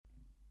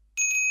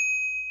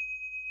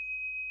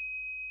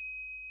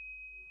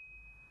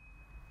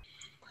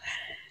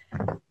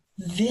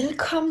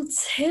Velkommen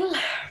til.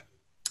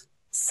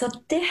 Så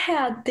det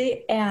her, det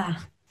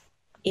er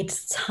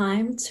It's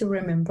Time to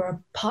Remember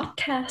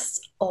podcast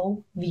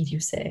og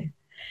videoserie.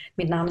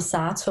 Mit navn er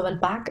Sara Torvald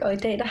Bak, og i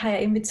dag der har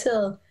jeg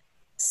inviteret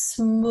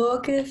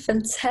smukke,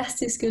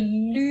 fantastiske,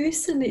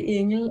 lysende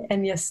engel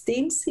Anja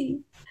Steensig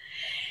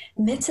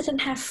med til den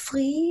her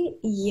frie,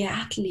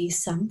 hjertelige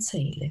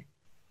samtale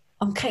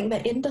omkring,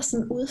 hvad end der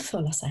sådan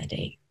udfolder sig i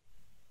dag.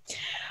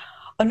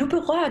 Og nu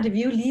berørte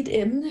vi jo lige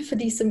et emne,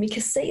 fordi som I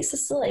kan se, så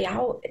sidder jeg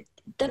jo,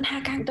 den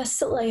her gang, der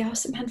sidder jeg jo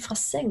simpelthen fra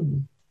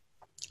sengen.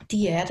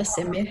 De er der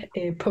ser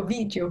med på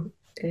video,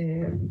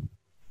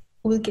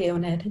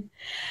 udgaven af det.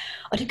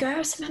 Og det gør jeg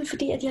jo simpelthen,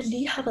 fordi at jeg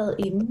lige har været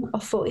inde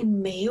og få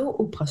en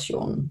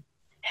maveoperation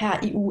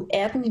her i uge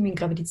 18 i min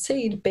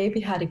graviditet.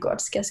 Baby har det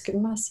godt, skal jeg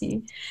skynde mig at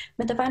sige.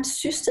 Men der var en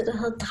syste, der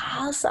havde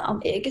drejet sig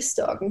om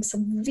æggestokken,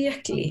 som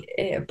virkelig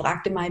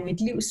bragte mig i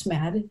mit livs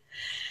smerte.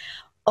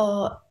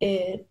 Og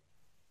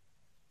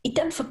i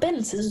den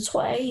forbindelse, så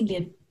tror jeg egentlig,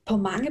 at på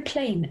mange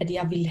plan, at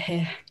jeg ville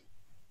have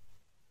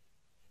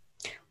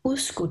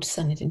udskudt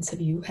sådan et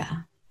interview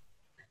her.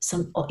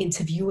 Og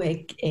interview er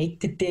ikke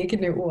det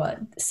dækkende ord.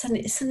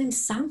 Sådan en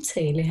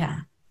samtale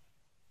her.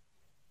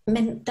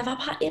 Men der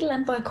var bare et eller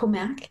andet, hvor jeg kunne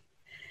mærke,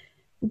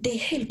 det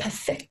er helt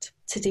perfekt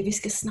til det, vi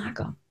skal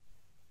snakke om.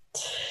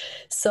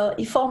 Så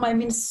I får mig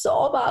min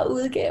sårbare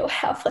udgave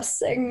her fra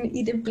sengen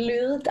i det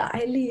bløde,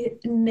 dejlige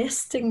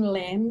nesting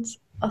land.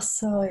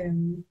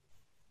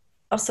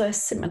 Og så er jeg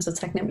simpelthen så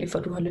taknemmelig for,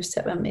 at du har lyst til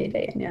at være med i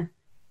dag, Anja.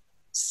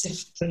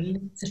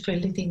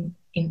 Selvfølgelig. Det er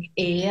en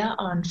ære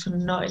og en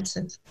fornøjelse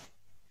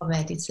at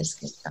være dit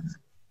selskab.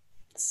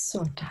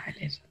 Så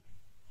dejligt.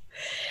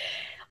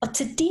 Og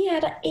til de af jer,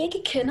 der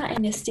ikke kender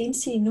Anja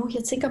Steensig nu,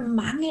 jeg tænker,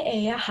 mange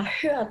af jer har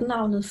hørt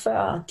navnet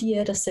før, de af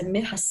jer, der ser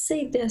med, har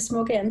set det her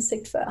smukke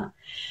ansigt før.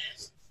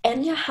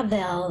 Anja har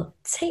været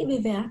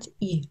tv-vært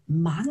i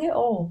mange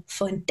år,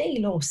 for en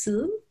del år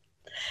siden,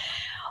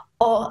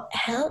 og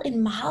havde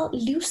en meget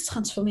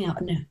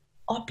livstransformerende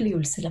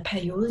oplevelse eller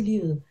periode i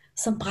livet,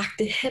 som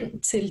bragte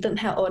hen til den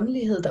her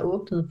åndelighed, der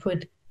åbnede på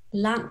et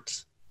langt,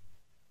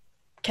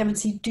 kan man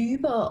sige,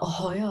 dybere og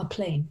højere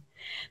plan,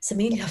 som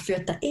egentlig har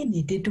ført dig ind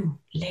i det, du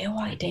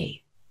laver i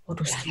dag, hvor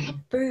du skriver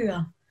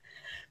bøger,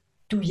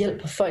 du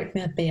hjælper folk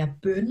med at bære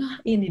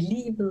bønner ind i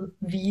livet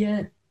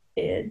via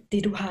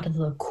det, du har, der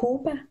hedder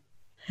Koba,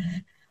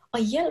 og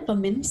hjælper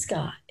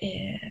mennesker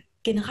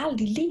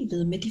generelt i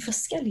livet med de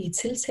forskellige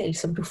tiltag,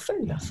 som du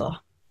føler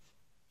for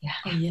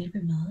at hjælpe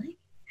med,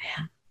 ikke?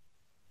 Ja.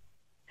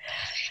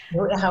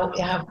 Jo,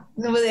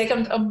 nu ved jeg ikke,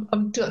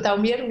 om der er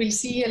jo mere, du vil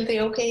sige, eller det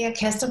er okay, jeg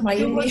kaster mig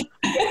ind i.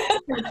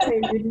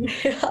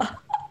 Ja,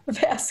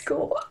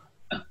 værsgo.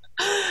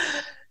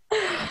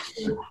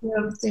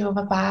 Det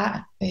var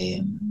bare,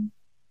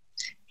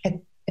 at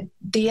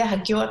det jeg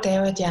har gjort, det er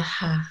jo, at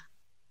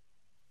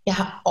jeg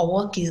har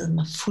overgivet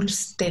mig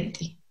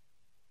fuldstændig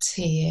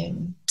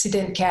til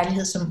den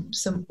kærlighed,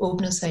 som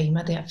åbnede sig i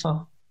mig der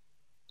for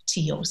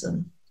 10 år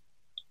siden.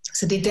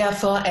 Så det er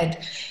derfor,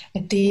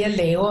 at det jeg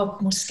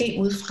laver, måske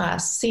udefra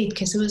set,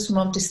 kan se ud som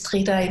om det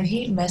stritter i en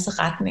hel masse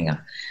retninger.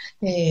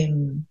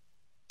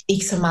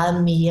 Ikke så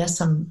meget mere,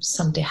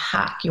 som det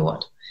har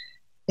gjort.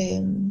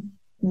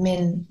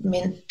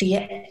 Men det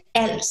er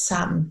alt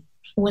sammen,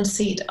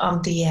 uanset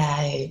om det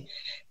er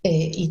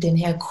i den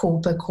her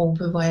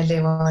Koba-gruppe, hvor jeg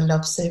laver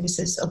love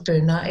services og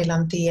bønner, eller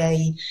om det er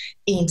i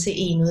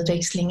en-til-en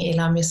udveksling,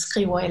 eller om jeg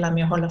skriver, eller om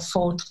jeg holder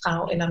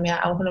foredrag, eller om jeg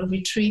afholder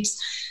retreats,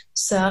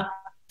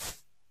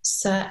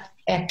 så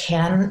er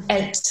kernen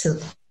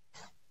altid,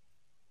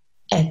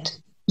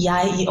 at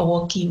jeg i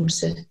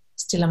overgivelse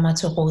stiller mig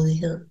til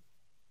rådighed,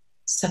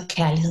 så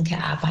kærligheden kan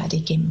arbejde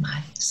igennem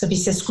mig. Så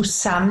hvis jeg skulle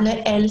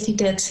samle alle de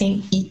der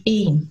ting i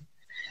en,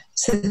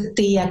 så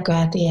det jeg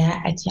gør, det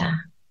er, at jeg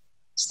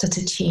står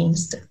til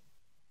tjeneste.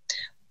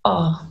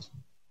 Og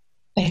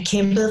jeg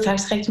kæmpede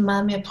faktisk rigtig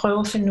meget med at prøve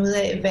at finde ud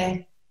af,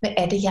 hvad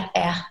er det, jeg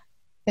er.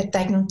 At der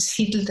er ikke nogen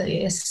titel,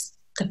 der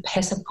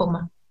passer på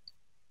mig.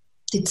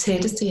 Det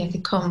tætteste, jeg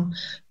kan komme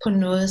på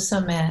noget,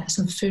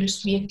 som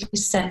føles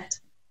virkelig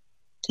sandt,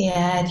 det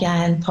er, at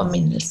jeg er en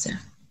påmindelse.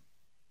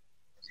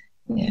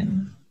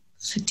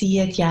 Fordi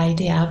at jeg i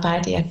det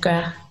arbejde, jeg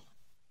gør,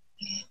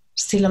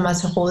 stiller mig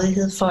til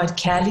rådighed for, at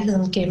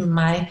kærligheden gennem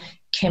mig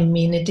kan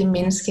minde det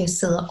menneske, jeg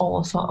sidder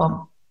overfor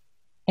om,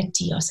 at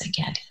de også er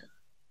kærlighed.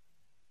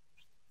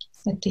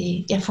 At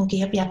jeg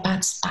fungerer, jeg er bare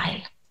et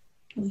spejl.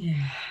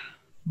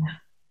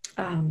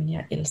 Ja. Men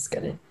jeg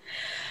elsker det.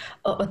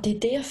 Og det er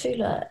det, jeg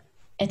føler,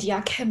 at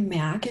jeg kan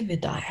mærke ved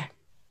dig.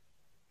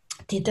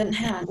 Det er den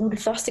her, nu er det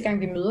første gang,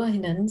 vi møder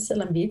hinanden,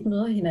 selvom vi ikke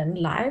møder hinanden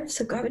live,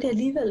 så gør vi det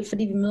alligevel,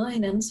 fordi vi møder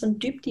hinanden sådan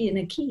dybt i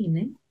energien,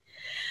 ikke?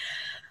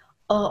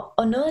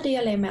 Og noget af det,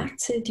 jeg lagde mærke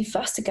til de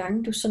første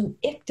gange, du sådan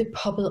ægte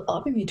poppede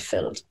op i mit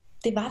felt,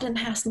 det var den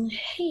her sådan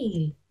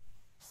helt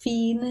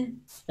fine,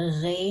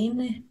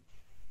 rene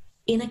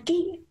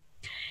energi,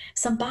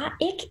 som bare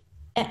ikke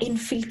er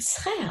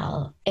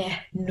infiltreret af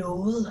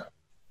noget.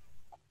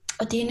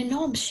 Og det er en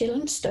enorm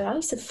sjælden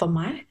størrelse for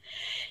mig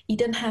i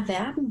den her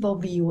verden, hvor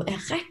vi jo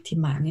er rigtig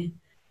mange,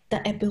 der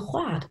er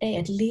berørt af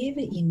at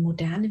leve i en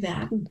moderne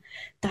verden,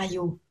 der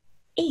jo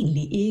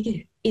egentlig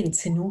ikke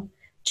indtil nu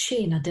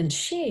tjener den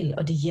sjæl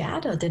og det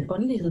hjerte og den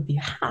åndelighed, vi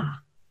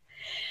har.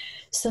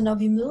 Så når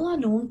vi møder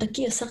nogen, der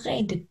giver så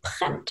rent et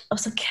print, og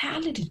så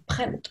kærligt et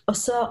print, og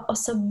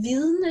så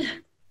vidne,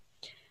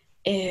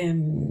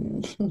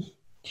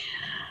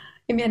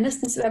 jeg har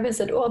næsten svært ved at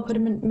sætte ord på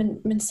det,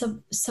 men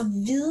så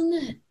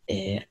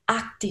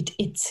vidneagtigt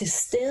et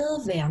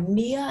tilstedevær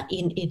mere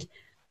end et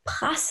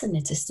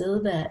pressende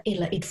tilstedevær,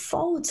 eller et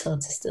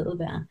forudtaget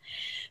tilstedevær,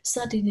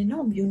 så er det en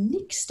enorm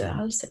unik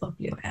størrelse,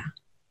 oplever jeg.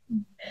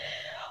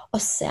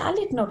 Og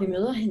særligt når vi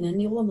møder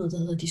hinanden i rummet, der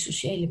hedder de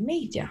sociale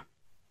medier,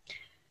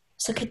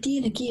 så kan de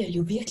energier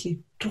jo virkelig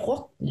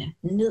drukne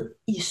ned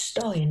i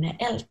støjen af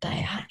alt, der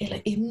er, eller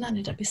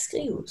emnerne, der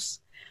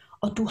beskrives.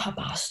 Og du har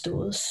bare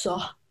stået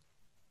så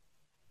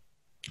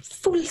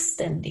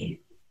fuldstændig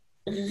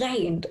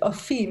rent og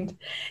fint.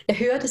 Jeg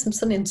hører det som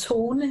sådan en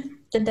tone,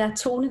 den der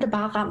tone, der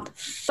bare ramt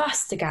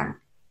første gang,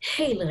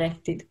 helt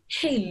rigtigt,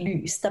 helt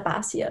lys, der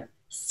bare siger,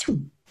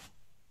 Sum.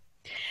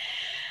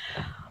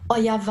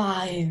 Og jeg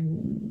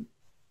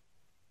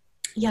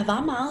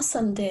var meget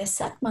sådan, da jeg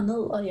satte mig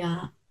ned,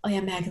 og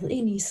jeg mærkede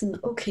ind i sådan,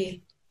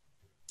 okay,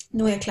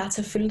 nu er jeg klar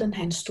til at følge den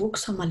her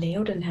instruks om at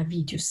lave den her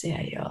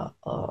videoserie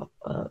og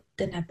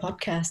den her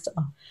podcast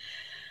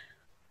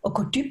og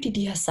gå dybt i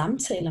de her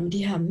samtaler med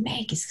de her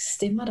magiske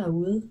stemmer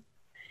derude.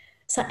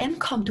 Så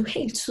ankom du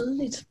helt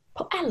tydeligt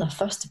på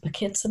allerførste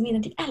parket, som en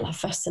af de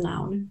allerførste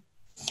navne.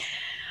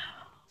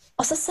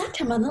 Og så satte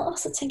jeg mig ned, og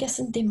så tænkte jeg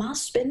sådan, det er meget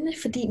spændende,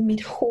 fordi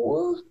mit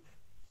hoved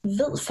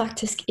ved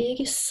faktisk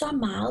ikke så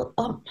meget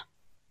om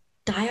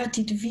dig og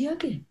dit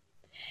virke.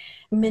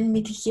 Men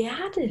mit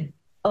hjerte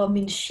og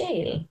min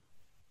sjæl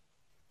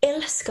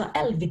elsker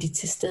alt ved dit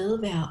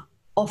tilstedevær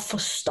og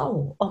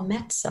forstår og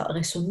matcher og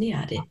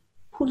resonerer det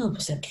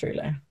 100%,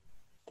 føler jeg.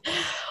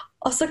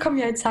 Og så kom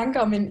jeg i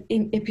tanke om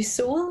en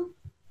episode,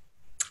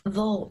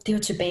 hvor det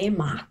var tilbage i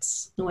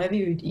marts. Nu er vi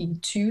jo i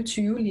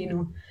 2020 lige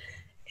nu.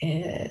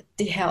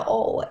 Det her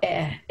år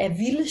er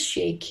vilde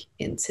shake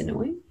indtil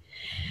nu, ikke?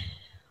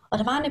 Og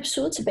der var en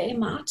episode tilbage i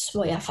marts,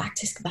 hvor jeg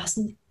faktisk var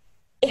sådan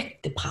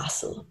ægte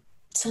presset.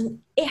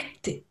 Sådan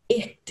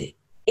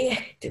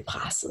ægte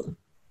presset.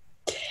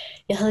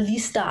 Jeg havde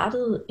lige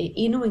startet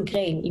endnu en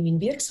gren i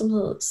min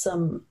virksomhed,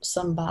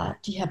 som var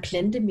de her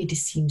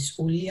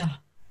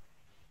plantemedicinsolieer,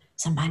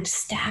 som var en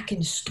stærk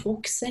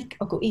instruks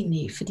at gå ind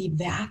i, fordi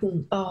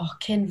verden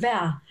kan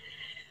hver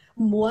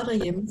mor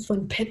derhjemme få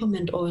en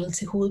peppermint oil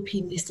til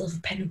hovedpinen i stedet for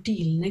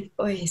Panodilen,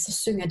 ikke? Så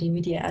synger det i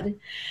mit hjerte.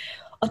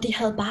 Og det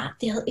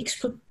havde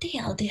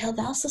eksploderet, det havde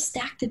været så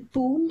stærkt et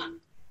boom.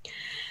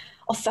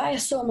 Og før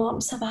jeg så mig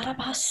om, så var der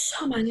bare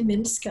så mange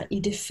mennesker i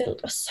det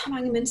felt, og så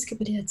mange mennesker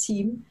på det her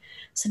team,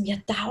 som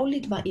jeg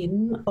dagligt var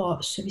inde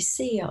og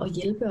servicere og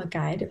hjælpe og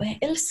guide, og jeg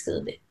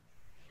elskede det.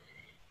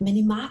 Men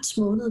i marts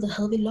måned, der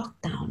havde vi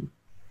lockdown.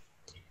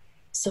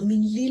 Så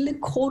min lille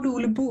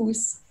krudtuglebus,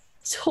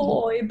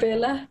 2-årige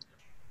Bella,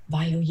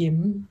 var jo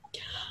hjemme.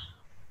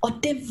 Og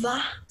det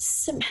var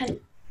simpelthen,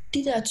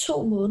 de der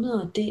 2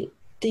 måneder,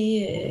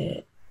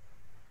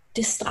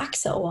 det strak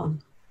sig over.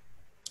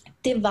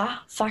 Det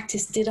var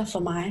faktisk det, der for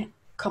mig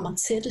kommer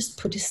tættest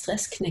på det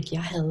stressknæk,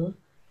 jeg havde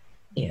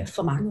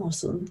for mange år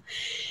siden.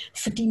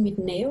 Fordi mit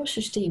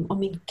nervesystem og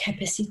min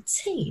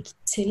kapacitet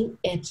til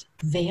at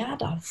være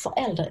der for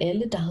alt og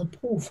alle, der havde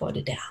brug for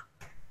det der,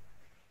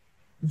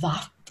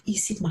 var i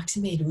sit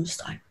maksimale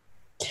udstræk.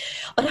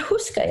 Og der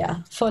husker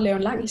jeg, for at lave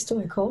en lang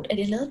historie kort, at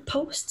jeg lavede et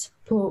post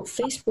på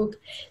Facebook.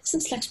 Sådan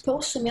en slags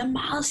post, som jeg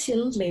meget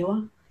sjældent laver.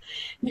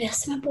 Men jeg har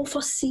simpelthen brug for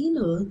at sige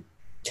noget.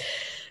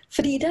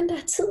 Fordi i den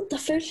der tid, der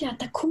følte jeg, at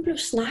der kun blev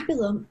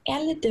snakket om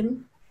alle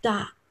dem,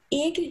 der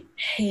ikke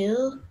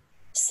havde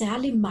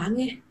særlig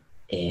mange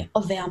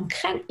at være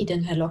omkring i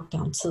den her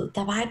lockdown-tid.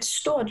 Der var et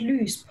stort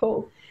lys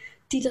på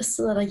de, der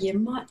sidder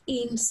derhjemme og er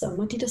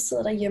ensomme, og de, der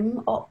sidder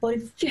derhjemme, og hvor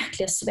det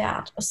virkelig er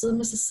svært at sidde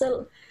med sig selv.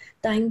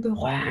 Der er ingen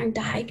berøring,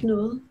 der er ikke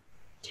noget.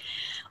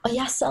 Og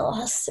jeg sad og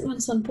havde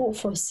simpelthen sådan brug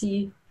for at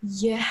sige,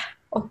 ja,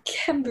 og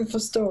kæmpe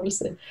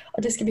forståelse.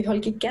 Og det skal vi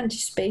holde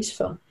gigantisk space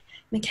for.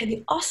 Men kan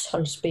vi også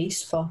holde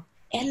space for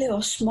alle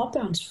os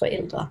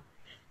småbørnsforældre,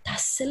 der er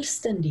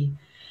selvstændige,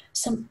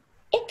 som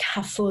ikke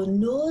har fået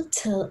noget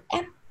taget af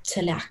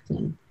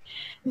tallerkenen,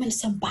 men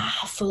som bare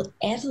har fået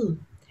attet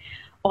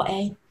og er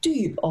i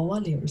dyb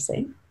overlevelse,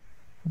 ikke?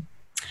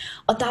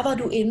 Og der var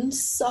du inde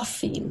så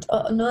fint.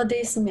 Og noget af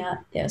det,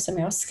 som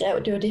jeg også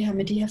skrev, det var det her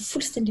med de her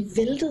fuldstændig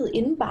væltede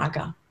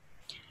indbakker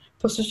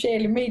på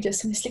sociale medier,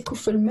 som jeg slet ikke kunne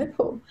følge med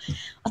på.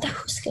 Og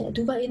der husker jeg, at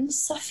du var inde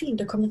så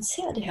fint at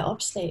kommentere det her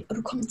opslag, og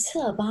du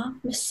kommenterede bare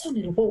med sådan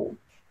en ro.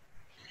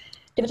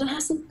 Det var den her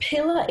sådan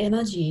pillar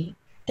energy,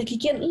 der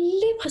gik ind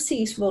lige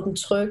præcis, hvor den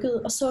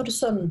trykkede, og så var du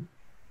sådan,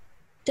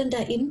 den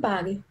der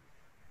indbakke,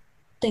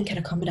 den kan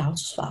der komme et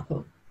autosvar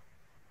på.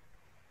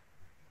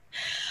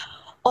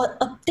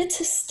 Og det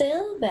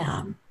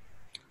tilstedeværende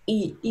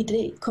i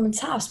det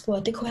kommentarspor,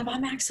 det kunne jeg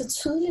bare mærke så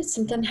tydeligt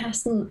som den her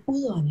sådan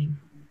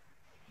udånding.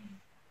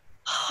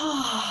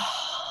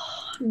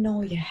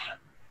 Nå ja.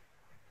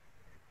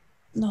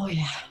 Nå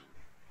ja,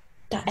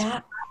 der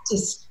er...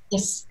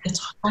 Jeg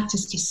tror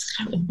faktisk, jeg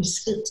skrev en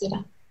besked til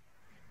dig.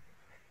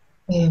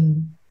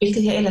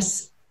 Hvilket jeg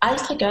ellers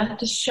aldrig gør.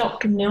 Det er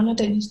sjovt, du nævner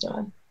den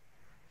historie.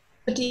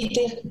 Fordi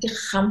det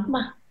ramte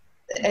mig.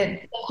 At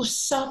jeg kunne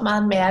så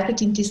meget mærke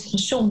din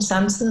desperation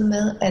samtidig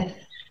med, at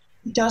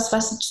det også var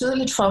så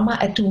tydeligt for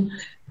mig, at du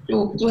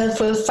havde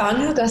fået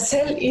fanget dig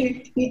selv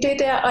i det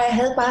der, og jeg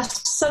havde bare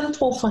sådan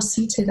brug for at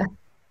sige til dig,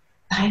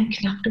 der er en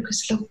knap, du kan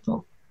slukke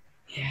på.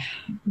 Ja.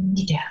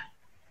 Lige der.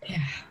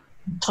 Ja.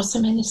 Jeg tror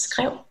simpelthen, jeg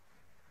skrev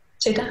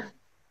til dig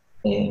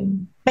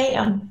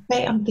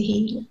bagom det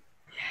hele.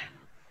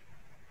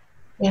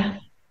 Ja,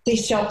 det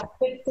er sjovt.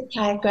 Det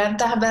kan jeg gøre.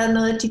 Der har været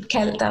noget af dit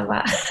kald,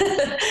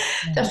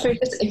 der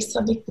føltes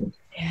ekstra vigtigt.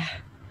 Ja.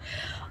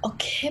 Og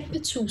kæmpe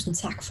tusind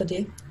tak for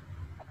det.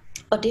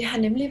 Og det har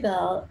nemlig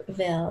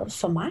været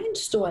for mig en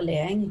stor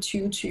læring i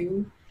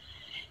 2020.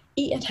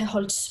 I at have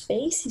holdt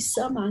space i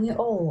så mange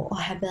år, og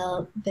have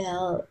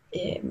været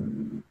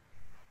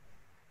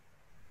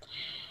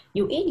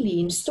jo egentlig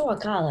en stor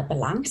grad af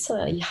balance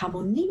og i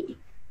harmoni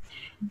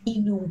i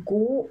nogle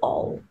gode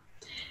år.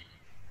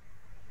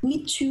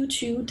 Mit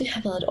 2020, det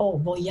har været et år,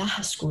 hvor jeg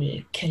har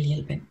skulle kalde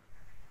hjælp ind.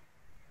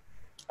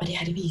 Og det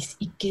har det vist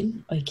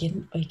igen og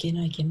igen og igen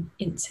og igen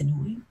indtil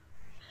nu. Ikke?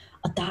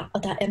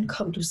 Og der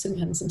ankom du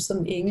simpelthen som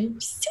sådan en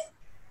engel,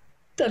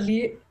 der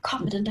lige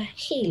kom med den der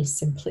helt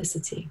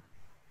simplicity.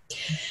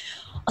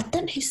 Og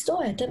den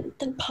historie,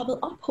 den poppede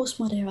op hos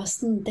mig,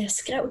 da jeg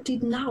skrev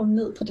dit navn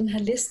ned på den her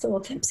liste over,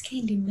 hvem skal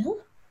egentlig med?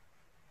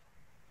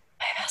 Og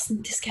jeg var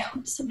sådan, det skal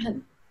hun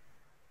simpelthen.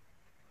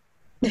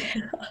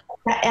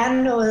 Der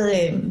er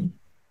noget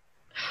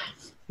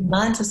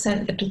meget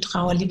interessant, at du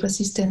drager lige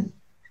præcis den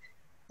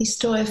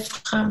historie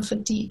frem,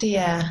 fordi det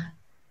er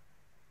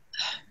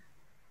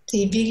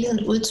i virkeligheden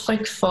et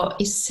udtryk for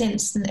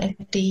essensen af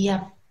det,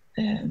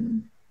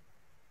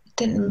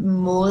 den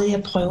måde,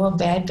 jeg prøver at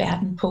være i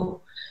verden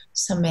på,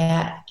 som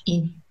er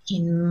i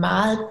en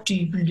meget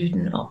dyb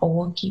lytten og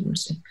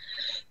overgivelse.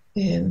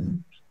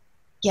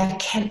 Jeg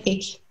kan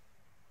ikke,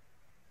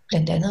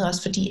 blandt andet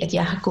også fordi, at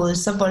jeg har gået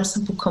så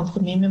voldsomt på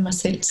kompromis med mig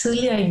selv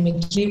tidligere i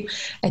mit liv,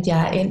 at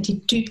jeg er endt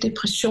i dyb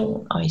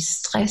depression og i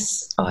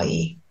stress og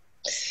i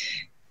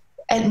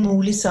alt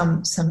muligt,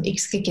 som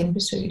ikke skal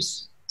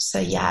genbesøges. Så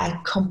jeg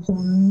er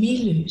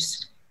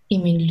kompromisløs i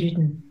min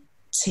lytten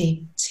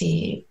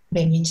til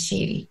hvad min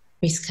sjæl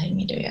visker i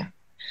mit øre.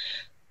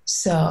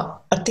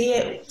 Og det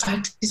er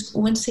faktisk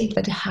uanset,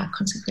 hvad det har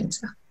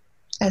konsekvenser.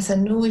 Altså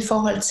nu i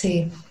forhold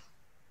til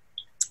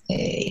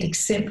et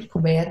eksempel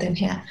kunne være den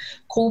her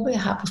gruppe,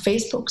 jeg har på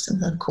Facebook, som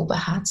hedder Coba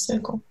Heart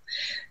Circle.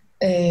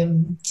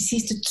 De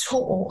sidste 2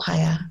 år har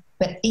jeg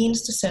hver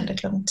eneste søndag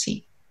kl.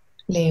 10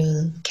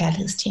 lavet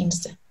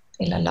kærlighedstjeneste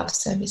eller love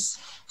service.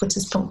 På et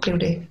tidspunkt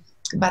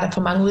var der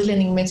for mange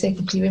udlændinge med til at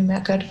kunne blive ved med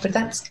at gøre det på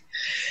dansk.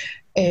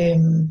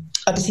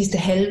 Og det sidste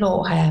halve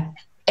år har jeg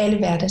alle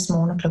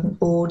hverdagsmorgener kl.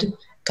 8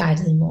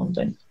 guidet i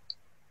morgenbøn.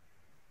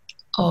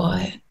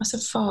 Og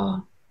så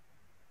for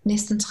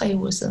næsten 3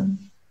 uger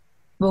siden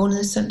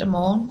vågnede søndag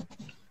morgen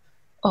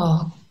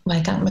og var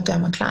i gang med at gøre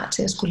mig klar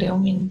til at skulle lave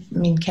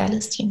min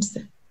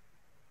kærlighedstjeneste.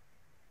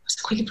 Og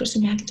så kunne jeg lige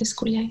pludselig mærke, at det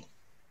skulle jeg ikke.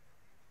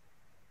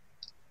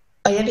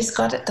 Og jeg vidste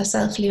godt, at der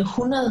sad flere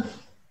 100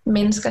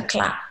 mennesker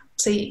klar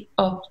til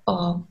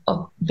at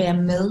være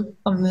med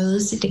og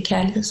mødes i det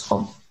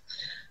kærlighedsrum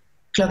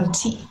kl.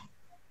 10.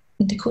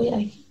 Men det kunne jeg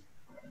ikke.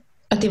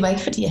 Og det var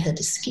ikke, fordi jeg havde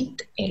det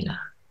skidt, eller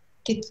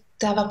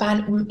der var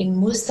bare en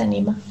modstand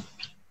i mig.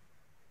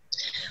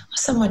 Og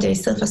så måtte jeg i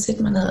stedet for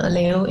sætte mig ned og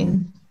lave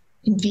en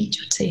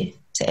video til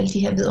alle de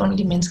her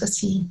vidunderlige mennesker og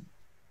sige,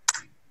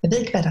 jeg ved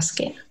ikke, hvad der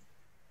sker.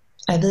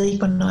 Og jeg ved ikke,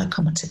 hvornår jeg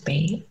kommer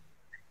tilbage.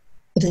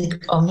 Jeg ved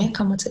ikke, om jeg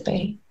kommer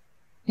tilbage.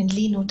 Men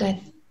lige nu, der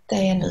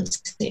er jeg nødt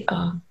til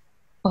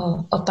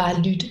at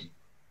bare lytte.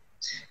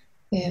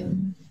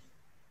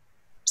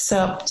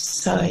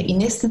 Så i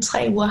næsten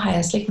 3 uger har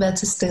jeg slet ikke været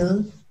til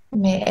stede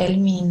med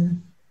alle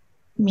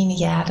mine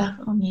hjerter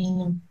og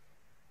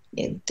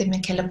det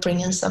man kalder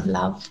bringers of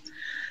love.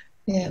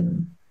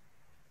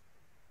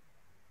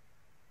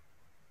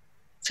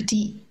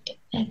 Fordi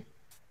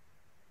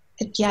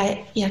at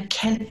jeg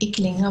kan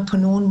ikke længere på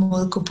nogen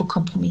måde gå på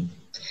kompromis.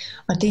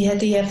 Og det her,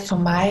 det er for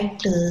mig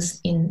blevet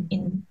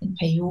en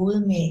periode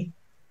med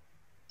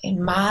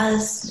en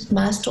meget,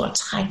 meget stor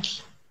træk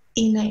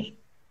indad.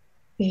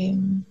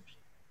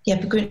 Jeg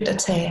er begyndt at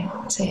tage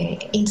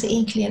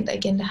 1-til-1 klienter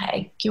igen. Det har jeg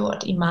ikke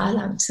gjort i meget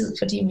lang tid,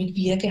 fordi mit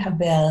virke har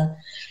været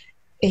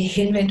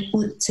henvendt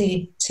ud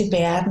til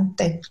verden.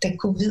 Da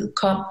covid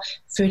kom,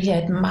 følte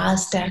jeg et meget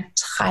stærkt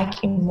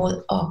træk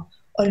imod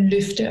at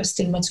løfte og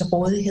stille mig til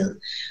rådighed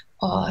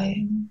og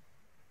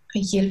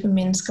hjælpe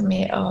mennesker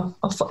med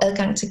at få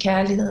adgang til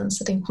kærligheden,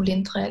 så den kunne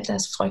lindre al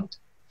deres frygt.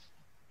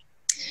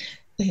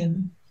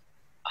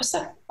 Og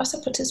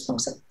så på et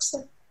tidspunkt,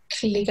 så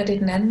klikker det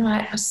den anden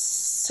vej, og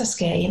så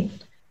skal jeg ind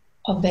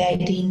og være i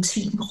det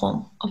intime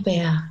rum, og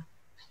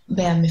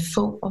være med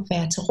få, og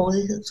være til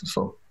rådighed for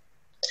få.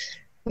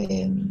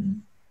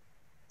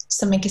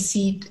 Så man kan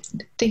sige,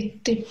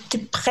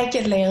 det prik,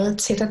 jeg lavede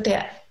til dig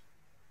der,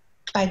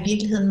 var i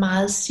virkeligheden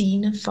meget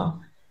sigende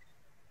for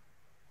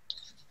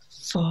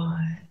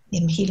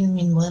hele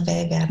min måde at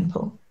være i verden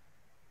på.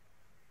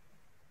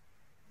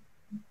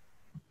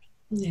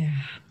 Ja,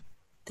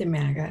 det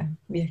mærker jeg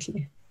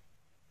virkelig.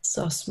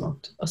 Så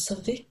smukt og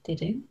så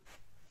vigtigt, ikke?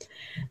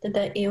 Den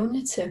der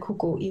evne til at kunne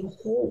gå i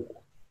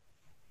ro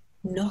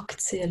nok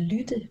til at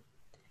lytte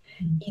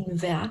i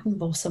en verden,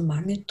 hvor så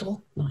mange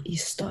drukner i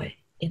støj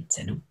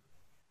indtil nu.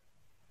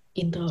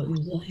 Indre og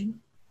ydre, ikke?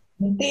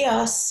 Men det er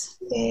også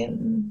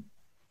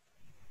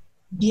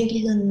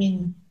virkeligheden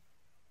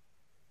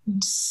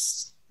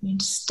min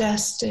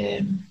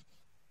største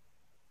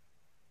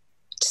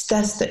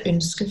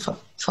ønske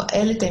for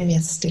alle dem,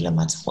 jeg stiller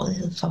mig til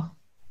rådighed for.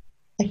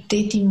 At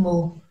det, de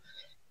må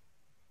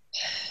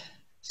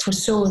få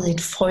sået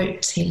et frø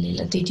til,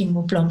 eller det, de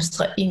må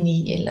blomstre ind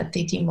i, eller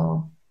det, de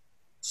må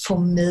få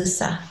med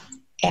sig,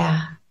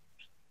 er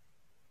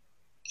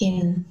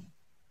en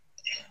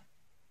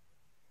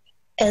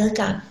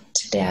adgang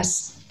til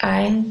deres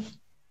egen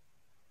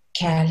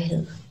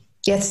kærlighed.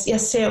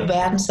 Jeg ser jo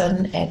verden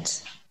sådan,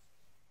 at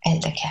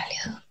alt er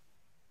kærlighed.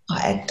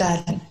 Og at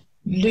der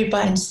løber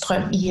en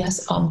strøm i os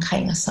og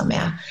omkring os, som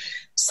er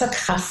så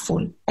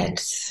kraftfuld,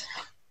 at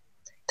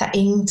der er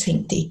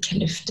ingenting, det ikke kan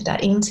løfte. Der er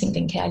ingenting,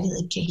 den kærlighed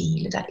ikke kan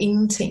hele. Der er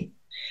ingenting,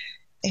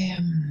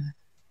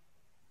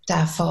 der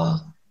er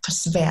for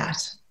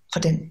svært for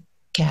den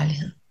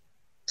kærlighed.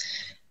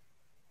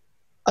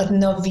 Og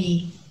når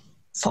vi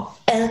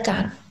får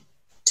adgang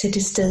til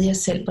det sted, jeg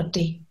selv, hvor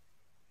det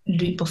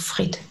løber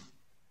frit,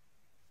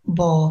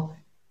 hvor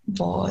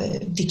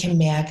vi kan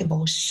mærke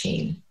vores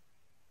sjæl,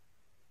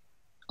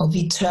 og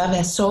vi tør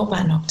være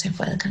sårbare nok til at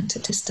få adgang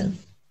til det sted,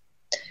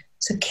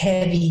 så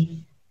kan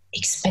vi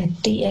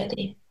ekspandere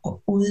det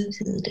og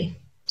udvide det.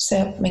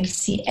 Så man kan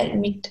sige,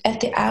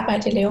 alt det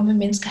arbejde, jeg laver med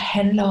mennesker,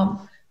 handler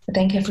om,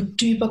 hvordan kan jeg få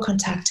dybere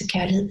kontakt til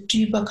kærlighed,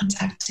 dybere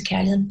kontakt til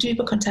kærligheden,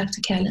 dybere kontakt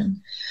til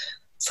kærligheden.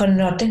 For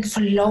når den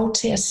får lov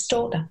til at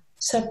stå der,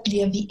 så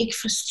bliver vi ikke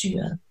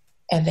forstyrret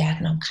af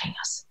verden omkring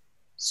os.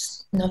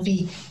 Når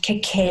vi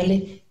kan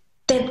kalde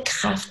den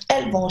kraft,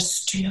 al vores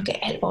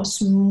styrke, al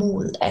vores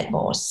mod, al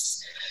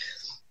vores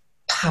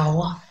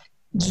power,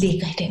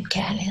 ligger i den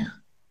kærlighed.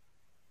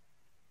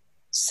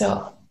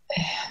 Så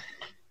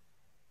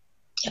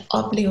jeg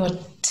oplever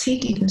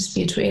tit i den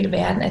spirituelle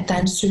verden, at der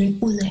er en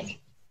søgen udad.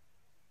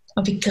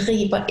 Og vi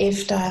griber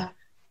efter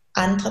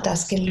andre, der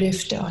skal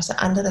løfte os,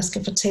 og andre, der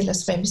skal fortælle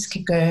os, hvad vi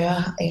skal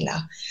gøre,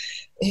 eller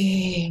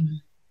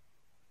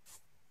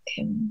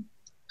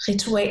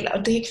ritualer. Og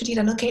det er ikke, fordi der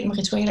er noget galt med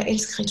ritualer, jeg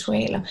elsker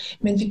ritualer,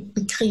 men vi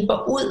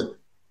griber ud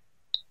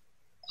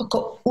og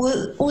går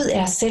ud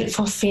af os selv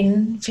for at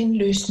finde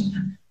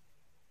løsningerne.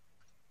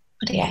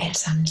 Og det er alt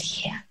sammen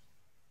lige her.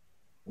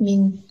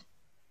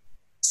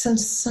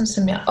 Sådan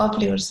som jeg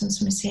oplever det, sådan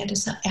som jeg ser det,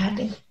 så er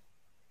det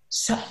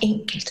så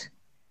enkelt.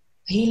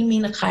 Og hele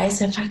min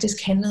rejse har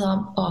faktisk handlet om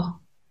at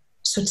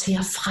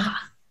sortere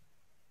fra.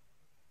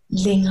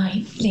 Længere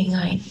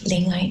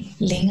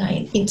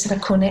ind, indtil der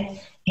kun er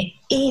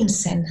én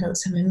sandhed,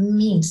 som er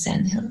min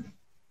sandhed,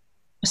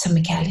 og som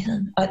er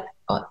kærligheden,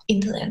 og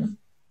intet andet.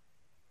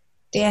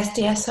 Det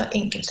er så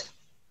enkelt.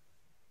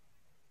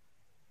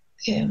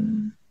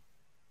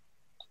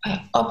 Og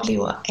jeg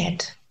oplever,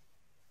 at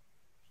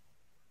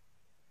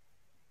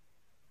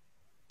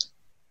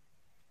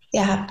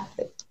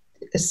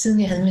siden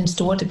jeg havde min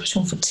store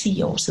depression for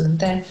 10 år siden,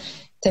 der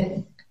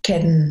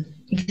kan den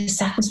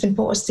sagtens finde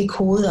på at stikke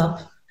hovedet op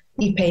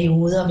i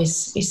perioder,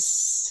 hvis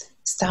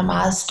der er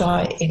meget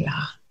støj,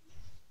 eller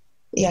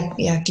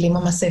jeg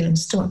glemmer mig selv en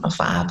stund og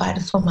får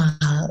arbejdet for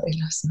meget,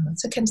 eller sådan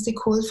noget. Så kan den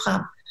stikke hovedet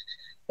frem.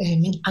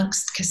 Min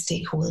angst kan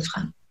stikke hovedet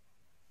frem.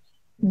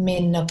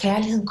 Men når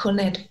kærligheden kun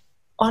er et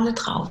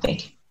åndedrag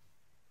væk,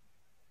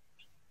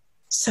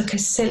 så kan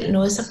selv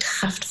noget så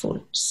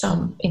kraftfuldt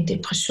som en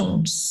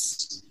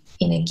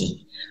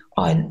depressionsenergi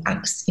og en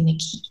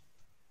angstenergi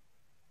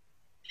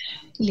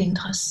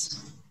lindres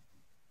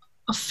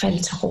og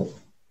falde til ro,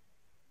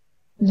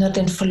 når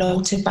den får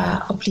lov til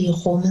bare at blive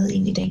rummet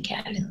ind i den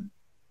kærlighed.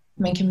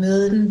 Man kan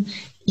møde den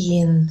i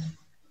en,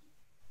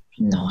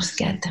 nå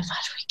skat, der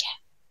var du igen.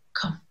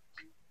 Kom.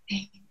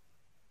 Jeg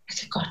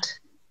kan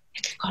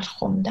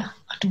godt rumme dig,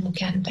 og du må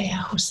gerne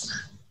være hos mig.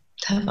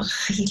 Der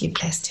var rigtig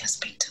plads til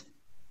aspekt.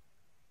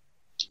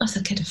 Og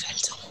så kan det falde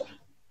til ro.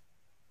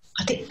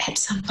 Og det er alt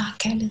sammen bare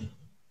kærlighed.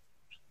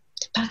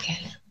 Det er bare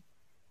kærlighed.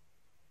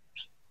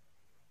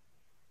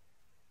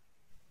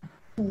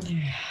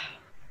 Ja.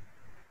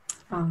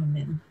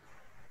 Amen.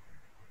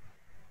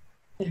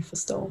 Jeg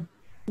forstår.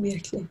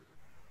 Virkelig.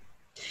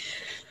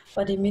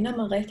 Og det minder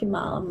mig rigtig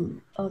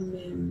meget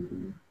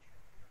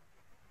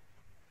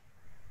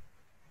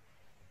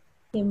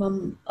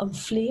om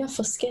flere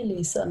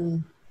forskellige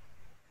sådan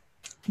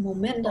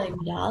momenter i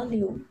mit eget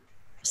liv.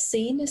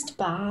 Senest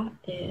bare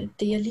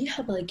det, jeg lige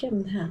har været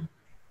igennem her.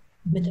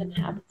 Med den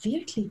her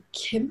virkelig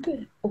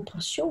kæmpe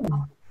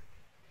operation.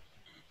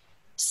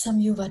 Som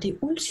jo var det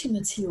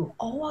ultimative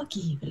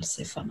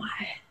overgivelse for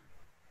mig.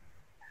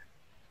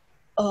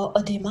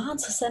 Og det er meget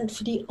interessant,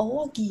 fordi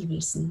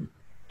overgivelsen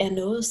er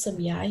noget,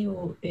 som jeg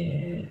jo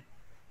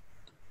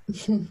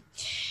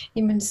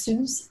jamen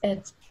synes,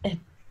 at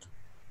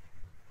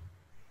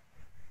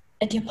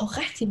jeg på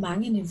rigtig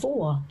mange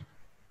niveauer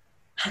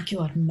har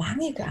gjort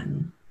mange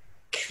gange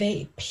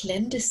kvæg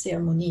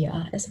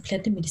planteceremonier, altså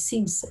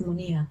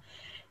plantemedicinceremonier,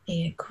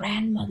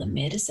 grandmother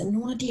medicine,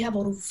 nogle af de her,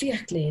 hvor du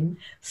virkelig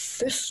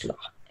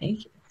fødsler,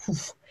 ikke?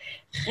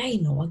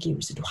 Ren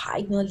overgivelse, du har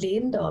ikke noget at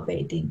læne dig op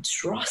af, det er en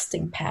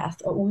trusting path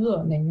og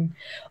udåndingen,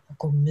 og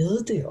gå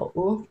med det og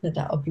åbne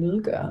dig og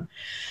blødgøre,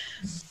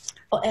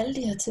 og alle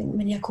de her ting,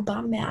 men jeg kunne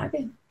bare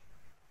mærke,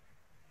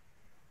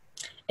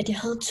 at jeg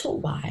havde 2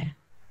 veje.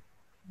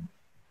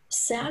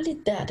 Særligt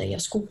der, da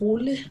jeg skulle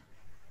rulle,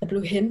 jeg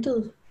blev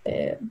hentet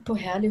på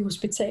Herlev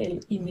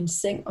Hospital i min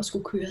seng og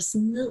skulle køres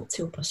ned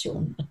til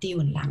operationen, og det er jo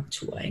en lang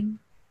tur, ikke?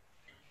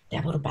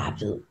 Der hvor du bare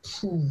ved,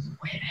 nu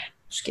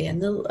skal jeg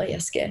ned, og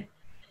jeg skal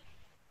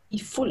i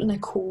fuld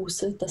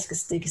narkose, der skal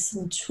stikke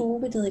sådan en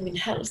tube ned i min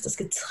hals, der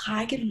skal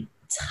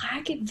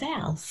trække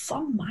vejret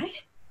for mig.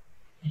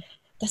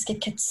 Der skal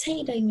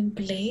kateter i min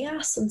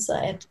blære, sådan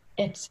så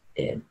at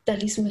der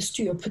ligesom er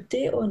styr på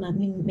det under.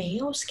 Min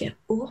mave skal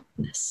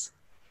åbnes.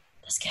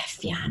 Der skal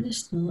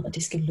fjernes noget, og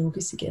det skal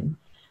lukkes igen.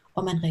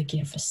 Og man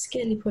reagerer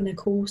forskelligt på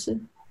narkose.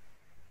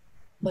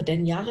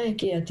 Hvordan jeg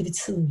reagerer, det vil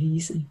tiden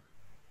vise.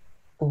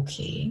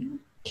 Okay.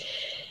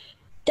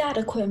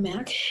 Der kunne jeg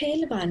mærke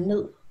hele vejen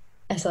ned,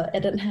 altså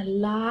af den her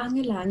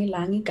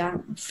lange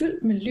gang,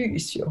 fyldt med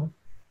lys jo,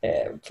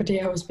 på det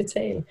her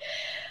hospital.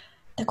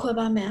 Der kunne jeg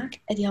bare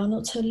mærke, at jeg var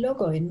nødt til at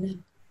lukke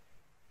øjnene.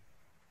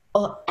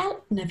 Og al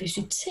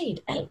nervøsitet,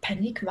 al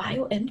panik var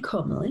jo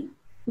ankommet, ikke?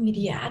 Mit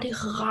hjerte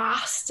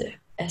raste.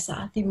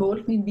 Altså, de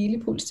målte min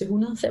hvilepuls til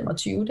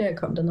 125, da jeg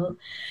kom derned.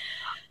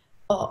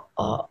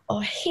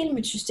 Og hele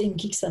mit system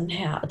gik sådan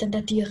her. Og den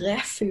der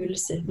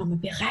diarréfølelse, når man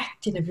bliver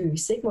rigtig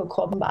nervøs, ikke? Hvor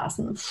kroppen bare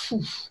sådan...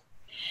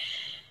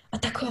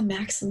 Og der kunne jeg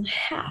mærke sådan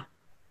her,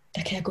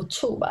 der kan jeg gå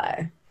 2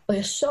 veje. Og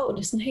jeg så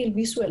det sådan helt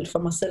visuelt for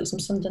mig selv, som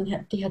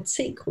sådan det her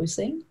T-kryds,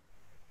 ikke?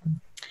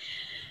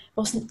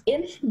 Hvor sådan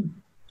enten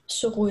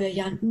så ryger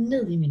jeg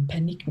ned i min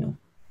panik nu.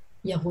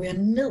 Jeg ryger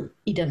ned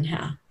i den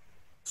her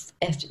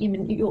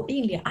jo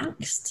egentlig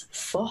angst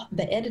for,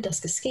 hvad er det, der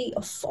skal ske,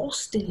 og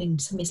forestillingen,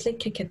 som jeg slet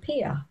ikke kan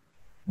kapere.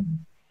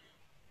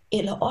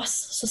 Eller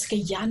også, så skal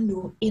jeg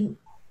nu ind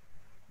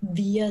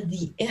via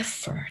the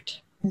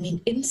effort,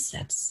 min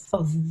indsats,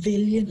 og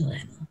vælge noget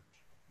andet.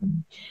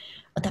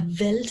 Og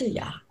der valgte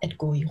jeg at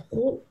gå i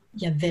ro,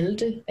 jeg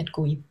valgte at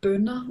gå i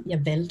bønner,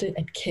 jeg valgte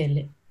at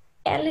kalde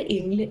alle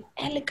engle,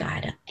 alle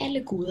guider,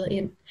 alle guder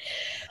ind.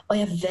 Og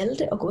jeg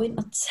valgte at gå ind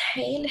og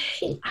tale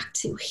helt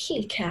aktivt,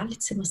 helt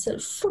kærligt til mig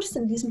selv,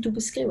 fuldstændig ligesom du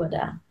beskriver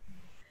der.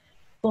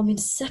 Hvor min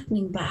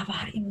sætning bare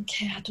var, jamen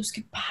kære, du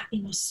skal bare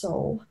ind og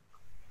sove.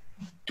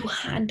 Du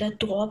har endda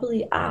droppet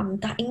i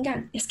armen.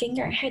 Jeg skal ikke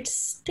engang have et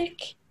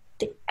stik.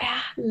 Det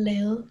er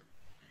lavet.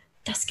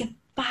 Der skal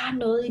bare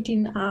noget i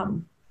din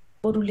arm,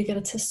 hvor du ligger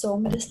dig til at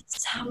sove med det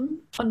samme.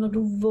 Og når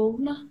du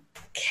vågner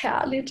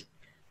kærligt,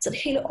 så er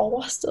det hele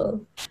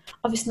overstået.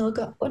 Og hvis noget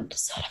gør ondt,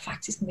 så er der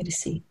faktisk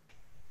medicin.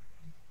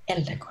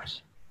 Alt er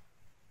godt.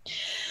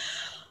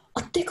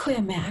 Og det kunne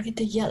jeg mærke,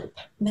 det hjalp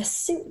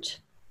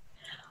massivt.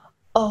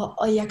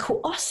 Og jeg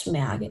kunne også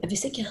mærke, at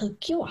hvis ikke jeg havde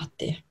gjort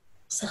det,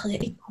 så havde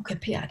jeg ikke kunne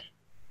kapere det.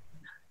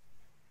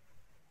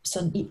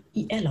 Sådan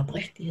i al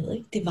oprigtighed,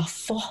 ikke? Det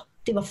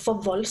var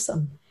for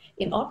voldsomt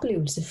en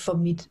oplevelse for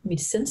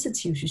mit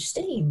sensitive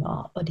system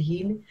og det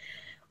hele.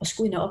 Og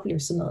skulle ind og opleve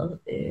sådan noget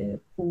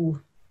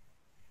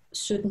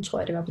 17, tror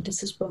jeg det var på det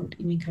tidspunkt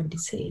i min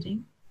graviditet,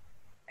 ikke?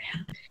 Ja.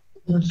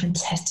 Det er en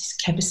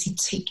fantastisk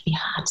kapacitet, vi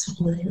har til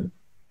rådighed.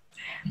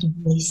 Du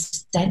er i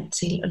stand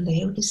til at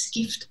lave det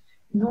skift.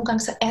 Nogle gange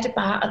så er det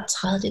bare at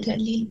træde det der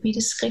lille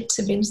bitte skridt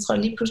til venstre, og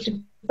lige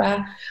pludselig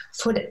bare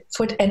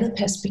få et andet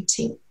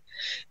perspektiv.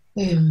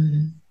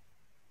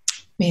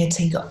 Men jeg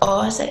tænker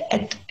også,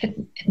 at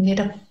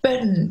netop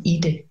bønnen i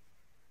det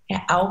er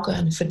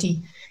afgørende,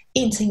 fordi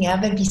en ting er,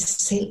 hvad vi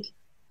selv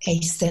er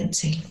i stand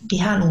til. Vi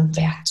har nogle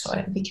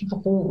værktøjer, vi kan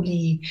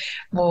berolige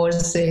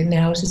vores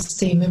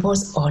nervesystem med vores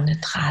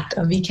åndedræt,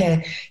 og vi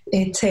kan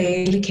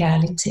tale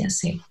kærligt til os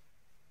selv.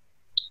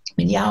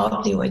 Men jeg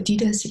oplever i de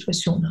der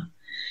situationer,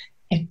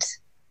 at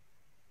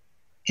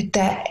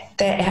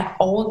der er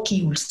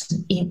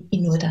overgivelsen ind i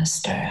noget, der er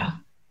større.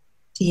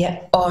 Det er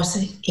også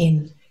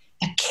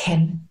jeg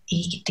kan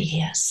ikke det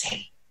her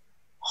selv.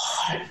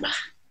 Hold mig.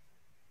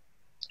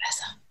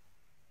 Altså.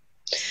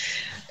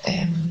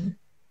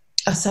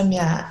 Og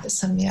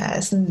som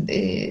jeg sådan,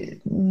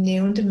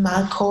 nævnte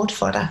meget kort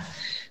for dig,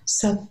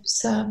 så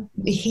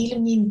er hele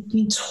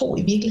min tro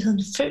i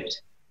virkeligheden født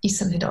i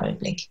sådan et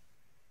øjeblik.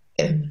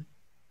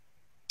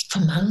 For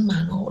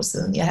mange år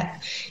siden. Jeg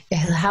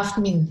havde haft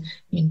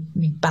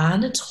min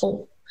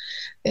barnetro,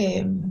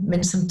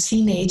 men som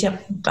teenager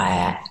var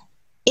jeg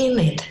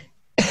indet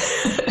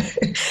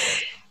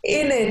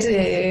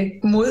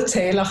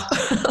modtaler,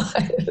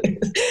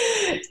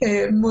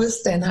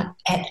 modstander,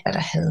 alt hvad der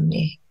havde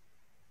med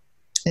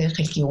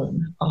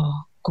religion og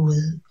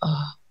Gud og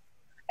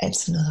alt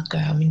sådan noget at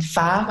gøre. Min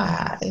far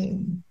var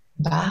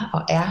var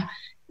og er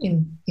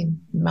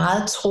en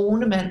meget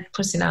troende mand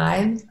på sin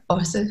egen,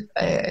 også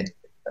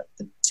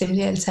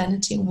temmelig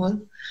alternativ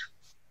måde.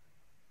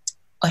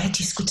 Og jeg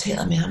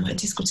diskuterede med ham,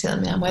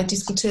 og jeg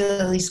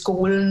diskuterede i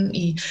skolen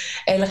i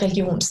alle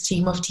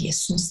religionstimer, fordi jeg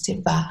synes,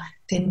 det var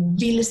den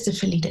vildeste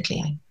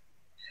falliterklæring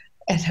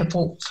at have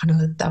brug for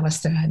noget, der var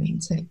større end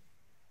en selv.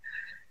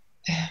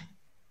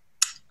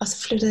 Og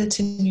så flyttede jeg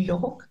til New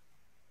York,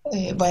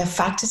 hvor jeg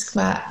faktisk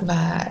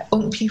var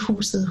ung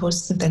pigehuset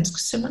hos den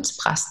danske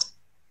sømandspræst.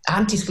 Og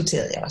ham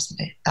diskuterede jeg også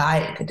med.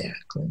 Nej, det der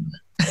er gået med.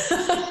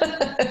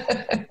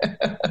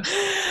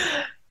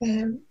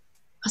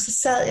 Og så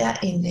sad jeg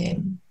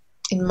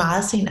en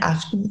meget sen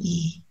aften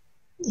i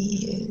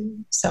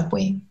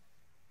Subway,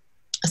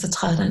 og så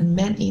træder der en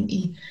mand ind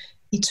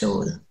i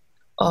toget.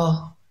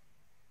 Og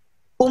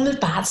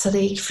umiddelbart så er det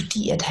ikke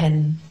fordi, at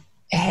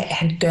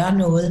han gør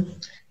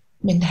noget,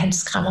 men han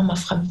skræmmer mig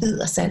fra vid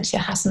og sans.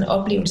 Jeg har sådan en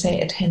oplevelse af,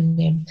 at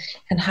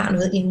han har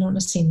noget inde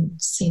under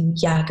sin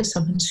jakke,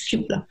 som han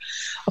skjuler.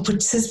 Og på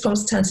et tidspunkt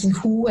så tager han sin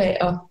hue af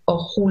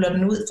og ruller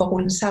den ud for at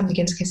rulle den sammen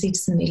igen, så kan jeg se, det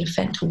er sådan en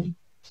elefanthue.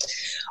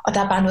 Og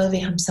der er bare noget ved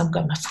ham, som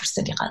gør mig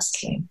fuldstændig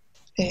rædselsslagen.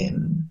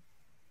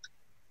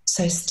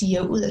 Så jeg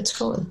stiger ud af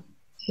toget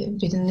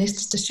ved den næste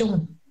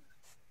station.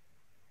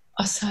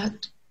 Og så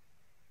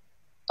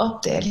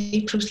opdager jeg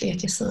lige pludselig,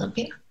 at jeg sidder og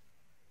beder.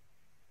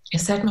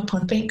 Jeg satte mig på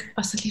en bænk,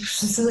 og så lige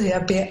pludselig sidder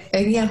jeg og beder. Jeg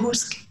kan ikke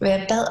huske, hvad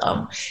jeg bad om.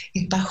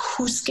 Jeg kan bare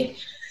huske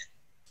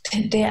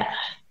den der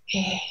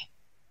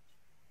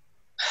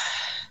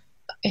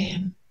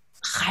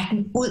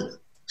rækken ud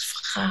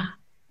fra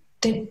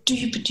den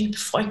dybe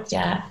frygt,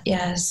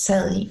 jeg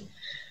sad i.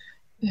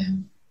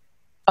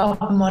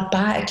 Og måtte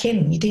bare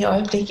erkende i det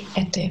øjeblik,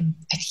 at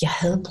jeg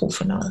havde brug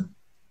for noget,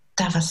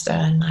 der var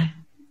større end mig.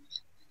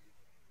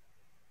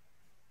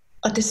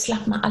 Og det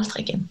slap mig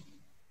aldrig igen.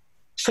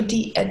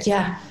 Fordi at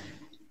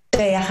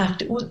da jeg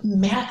rakte ud,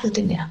 mærkede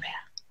det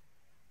nærvær.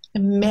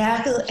 Jeg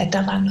mærkede, at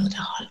der var noget,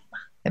 der holdt mig.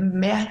 Jeg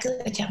mærkede,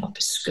 at jeg var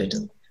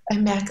beskyttet. Og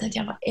jeg mærkede, at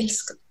jeg var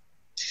elsket.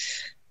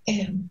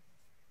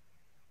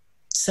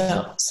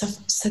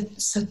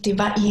 Så det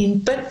var i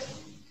en bøn,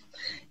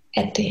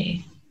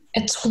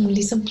 at troen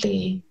ligesom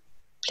blev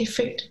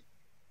født.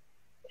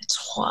 Jeg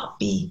tror,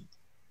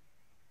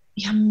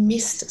 vi har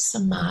mistet så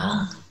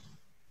meget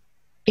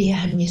ved at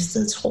have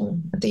mistet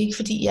troen. Og det er ikke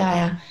fordi, jeg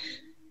er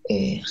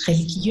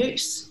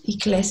religiøs i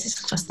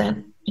klassisk forstand,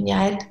 men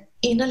jeg er et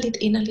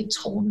inderligt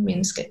troende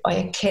menneske, og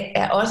jeg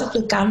er også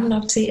blevet gammel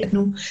nok til, at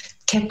nu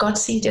kan jeg godt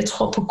sige, at jeg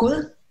tror på Gud.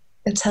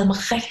 Det har taget mig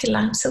rigtig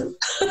lang tid.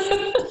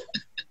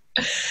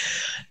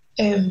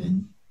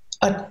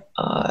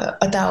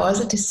 Og der er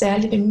også det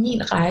særlige ved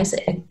min rejse,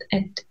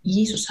 at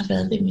Jesus har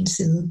været ved min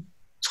side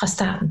fra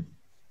starten,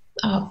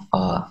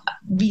 og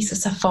viser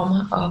sig for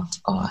mig,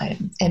 og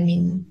er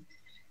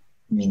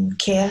min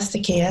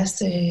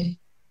kæreste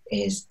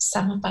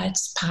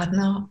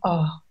samarbejdspartner,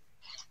 og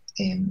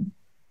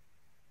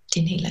det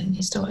er en helt anden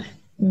historie.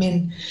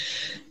 Men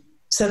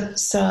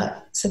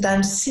så der er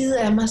en side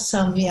af mig,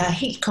 som jeg er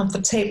helt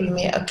komfortabel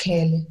med at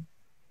kalde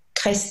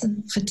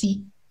kristen,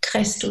 fordi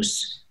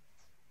Kristus,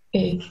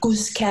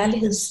 Guds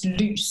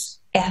kærlighedslys,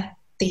 er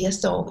det, jeg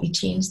står i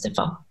tjeneste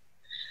for.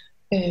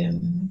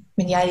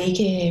 Men jeg er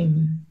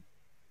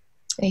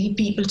ikke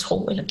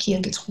bibeltro eller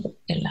kirketro,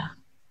 eller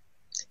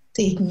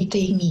det er ikke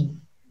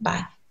min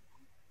vej.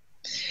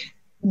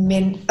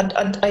 Men,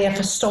 og jeg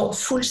forstår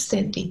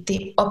fuldstændig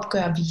det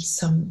opgør, vi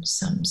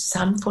som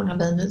samfund har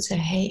været nødt til at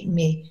have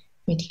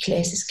med de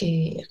klassiske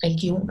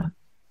religioner,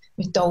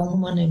 med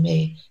dogmerne,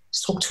 med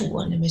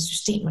strukturerne, med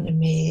systemerne,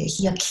 med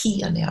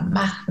hierarkierne og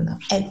magten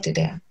og alt det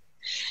der.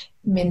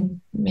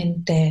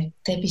 Men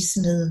da vi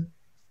smed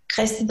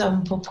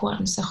kristendommen på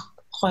porten, så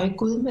røg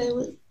Gud med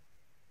ud.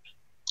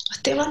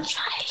 Og det var en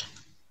fejl.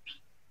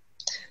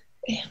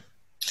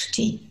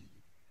 Fordi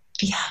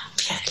vi har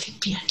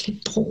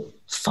virkelig brug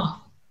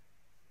for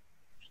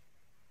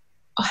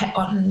at have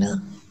ånden med.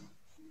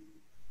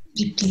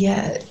 Vi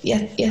bliver,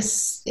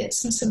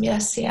 sådan som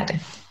jeg ser det,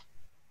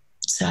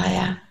 så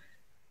er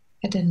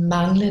den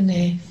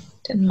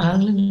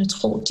manglende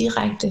tro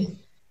direkte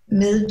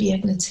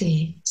medvirkende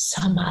til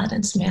så meget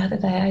den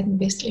smerte, der er i den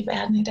vestlige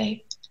verden i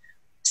dag.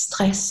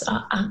 Stress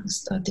og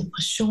angst og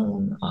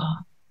depression, og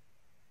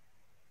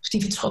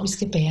fordi vi tror, vi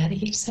skal bære det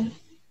hele selv.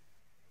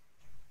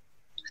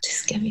 Og det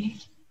skal vi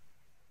ikke.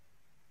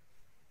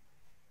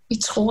 Vi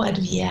tror,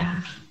 at vi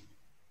er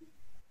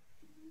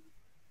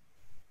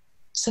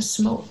så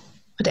små,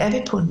 og det er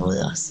vi på en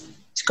måde også.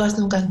 Vi skal også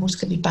nogle gange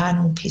huske, at vi bare er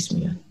nogle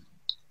pismyrer.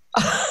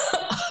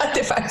 Og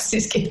det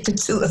faktisk ikke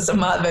betyder så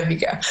meget, hvad vi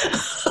gør.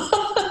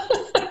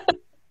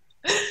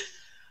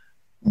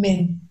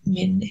 men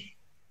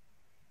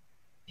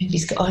vi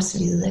skal også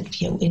vide, at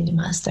vi er uendelig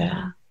meget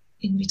større,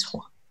 end vi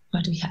tror. Og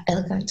at vi har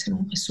adgang til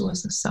nogle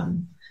ressourcer,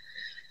 som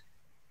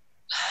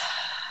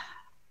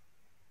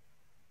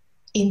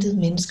intet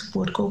menneske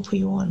burde gå på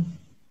jorden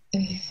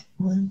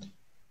uden.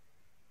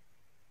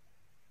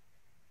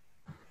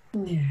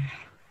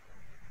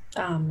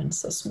 Ja. Men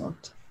så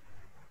smukt.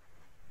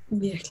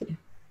 Virkelig.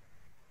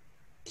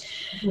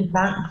 En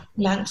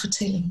lang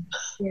fortælling.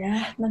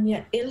 Ja, men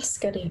jeg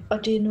elsker det,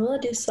 og det er noget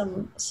af det,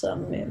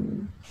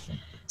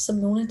 som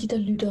nogle af de, der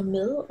lytter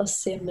med og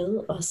ser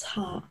med os,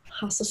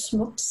 har så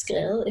smukt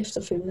skrevet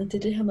efterfølgende. Det er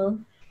det her med,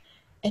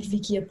 at vi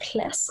giver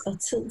plads og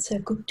tid til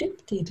at gå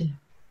dybt i det.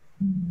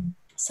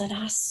 Så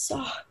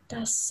der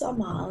er så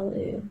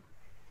meget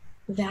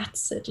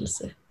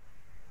værdsættelse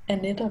af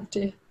netop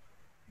det.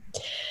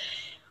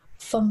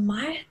 For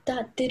mig,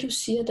 det du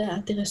siger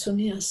der, det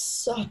resonerer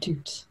så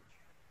dybt.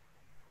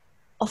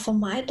 Og for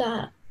mig,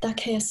 der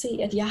kan jeg se,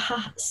 at jeg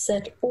har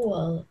sat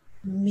ordet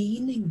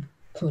mening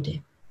på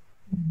det.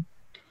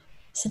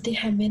 Så det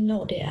her med,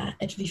 når det er,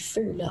 at vi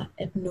føler,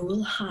 at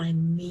noget har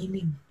en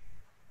mening,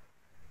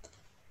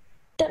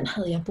 den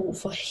havde jeg brug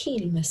for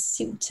helt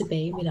massivt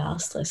tilbage i mit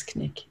eget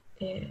stressknæk.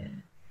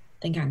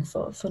 Dengang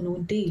for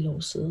nogle del år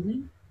siden.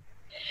 Ikke?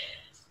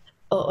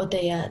 Og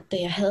da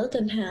jeg havde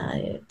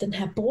den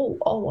her bro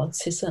over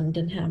til sådan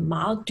den her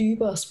meget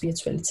dybere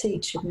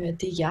spiritualitet, som er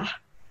det jeg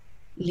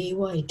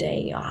lever i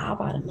dag og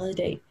arbejder med i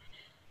dag,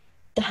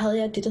 der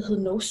havde jeg det, der hed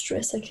No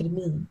Stress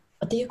Akademiet.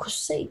 Og det jeg kunne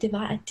se, det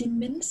var, at de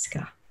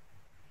mennesker,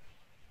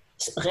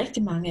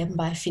 rigtig mange af dem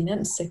var i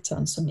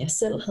finanssektoren, som jeg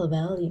selv havde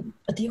været i.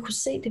 Og det jeg kunne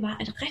se, det var,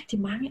 at rigtig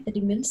mange af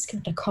de mennesker,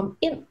 der kom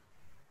ind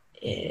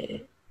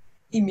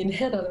i mine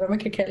hætter, eller hvad man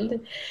kan kalde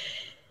det,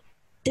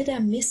 det der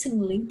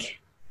missing link,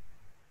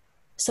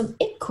 som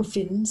ikke kunne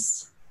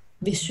findes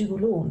ved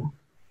psykologen,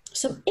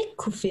 som ikke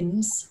kunne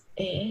findes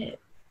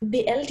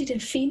ved alle de der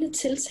fine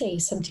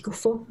tiltag, som de kunne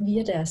få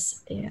via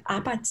deres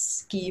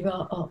arbejdsgiver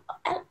og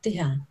alt det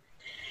her.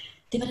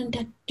 Det var den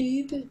der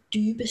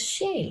dybe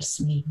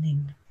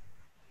sjælsmening.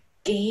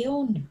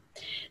 Gaven.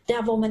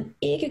 Der hvor man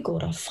ikke går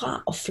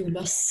derfra og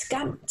føler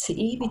skam til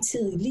evig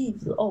tid i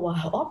livet over at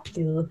have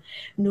oplevet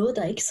noget,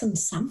 der ikke sådan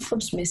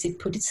samfundsmæssigt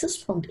på det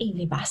tidspunkt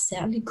egentlig var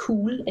særlig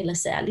cool eller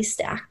særlig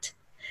stærkt.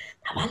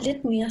 Der var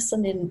lidt mere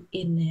sådan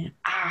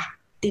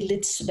det er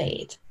lidt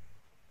svagt.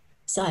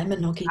 Så er man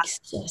nok ikke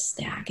så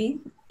stærk, ikke?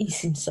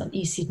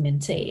 I sit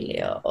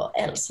mentale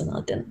og alt sådan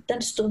noget.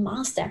 Den stod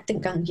meget stærkt,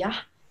 dengang jeg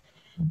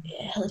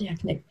havde det her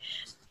knæk.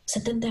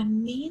 Så den der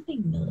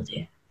mening med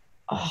det,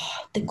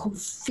 den kunne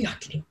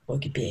virkelig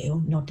rykke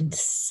bjerge, når den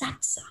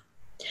satte sig.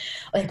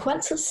 Og jeg kunne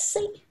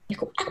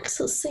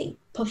altid se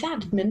på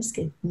hvert et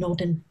menneske, når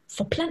den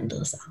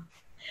forplantede sig.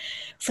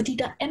 Fordi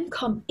der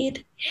ankom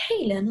et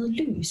helt andet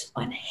lys,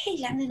 og en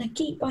helt anden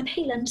energi, og en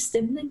helt anden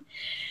stemning.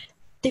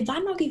 Det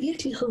var nok i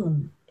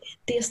virkeligheden,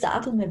 det jeg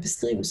startede med at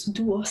beskrive, som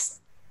du også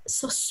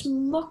så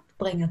smukt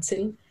bringer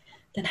til,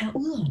 den her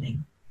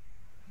udånding.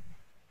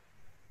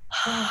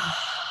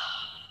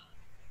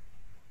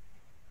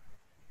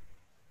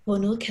 Hvor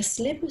noget kan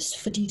slippes,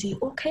 fordi det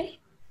er okay.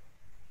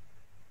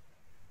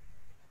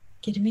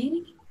 Giver det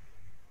mening?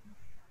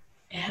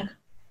 Ja.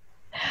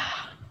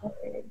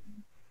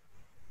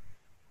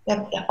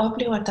 Jeg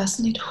oplever, at der er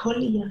sådan et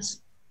hul i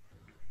os,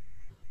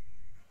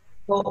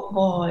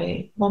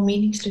 hvor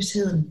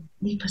meningsløsheden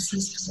lige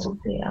præcis får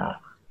det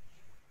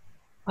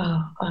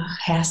at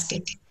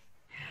herske.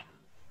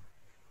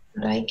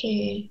 Når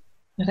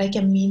der ikke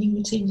er mening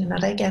med tingene, når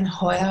der ikke er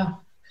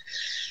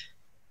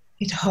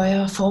et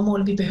højere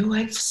formål, vi behøver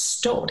ikke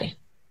forstå det.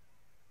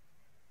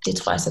 Det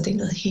tror jeg så, det er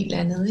noget helt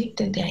andet, ikke?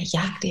 Den der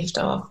jagt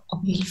efter at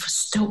ville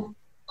forstå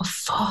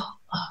hvorfor.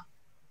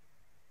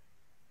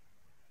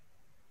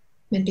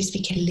 Men hvis vi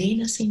kan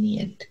læne os ind i,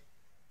 at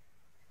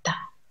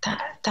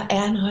der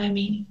er en højere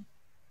mening,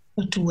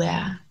 og du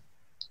er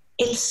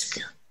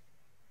elsket.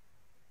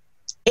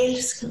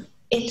 Elsket.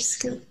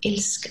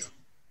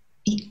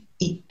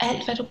 I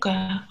alt, hvad du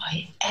gør, og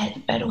i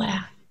alt, hvad du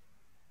er.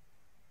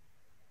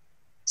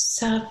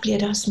 Så bliver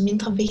det også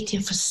mindre vigtigt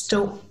at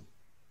forstå,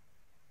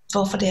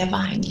 hvorfor det er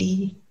vejen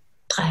lige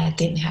drejer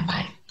den her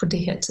vej på det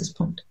her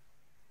tidspunkt.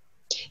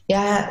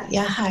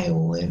 Jeg har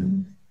jo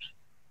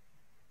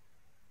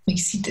man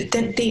kan sige,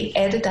 den del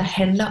af det, der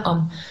handler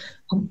om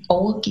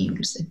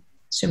overgivelse,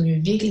 som jo i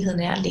virkeligheden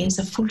er at læne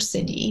sig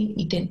fuldstændig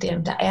ind i den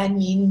der er en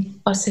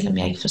mening, også selvom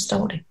jeg ikke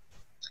forstår det.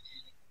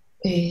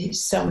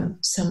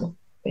 Som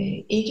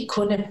ikke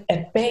kun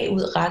er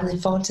bagudrettet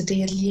i forhold til det,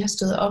 jeg lige har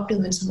stået og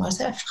oplevet, men som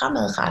også er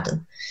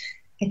fremadrettet.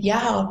 At jeg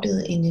har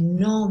oplevet en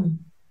enorm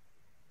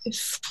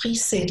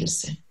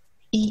frisættelse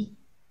i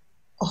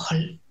at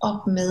holde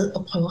op med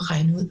at prøve at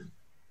regne ud,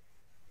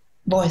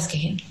 hvor jeg skal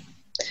hen.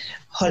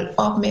 Hold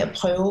op med at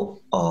prøve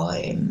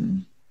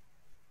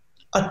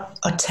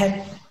at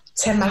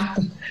tage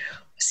magten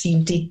og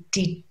sige,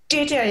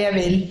 det der jeg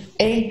vil,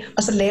 ikke?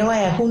 Og så laver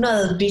jeg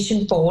 100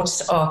 vision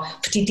boards,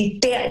 fordi det er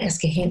der jeg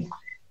skal hen.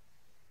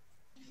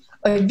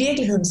 Og i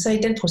virkeligheden så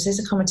i den proces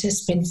jeg kommer til at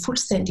spænde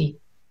fuldstændig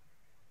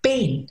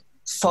ben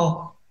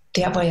for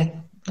der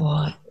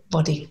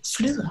hvor det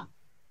flyder,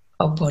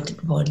 og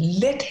hvor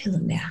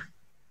letheden er.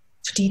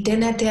 Fordi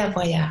den er der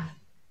hvor jeg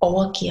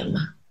overgiver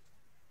mig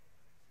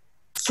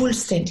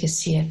fuldstændig,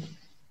 siger jeg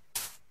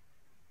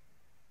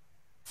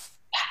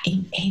har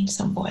ingen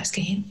anelse om hvor jeg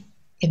skal hen.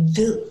 Jeg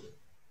ved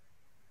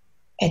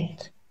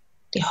at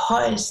det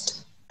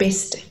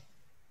bedste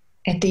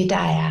er det der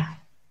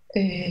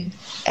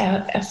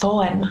er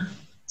foran mig.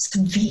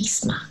 Så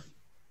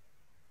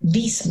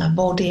vis mig,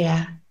 hvor det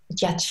er,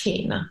 at jeg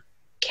tjener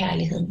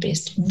kærligheden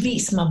bedst.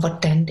 Vis mig,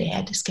 hvordan det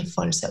er, det skal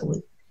folde sig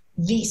ud.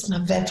 Vis mig,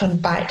 hvad for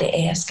en vej det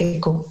er, jeg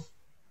skal gå.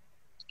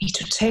 I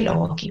total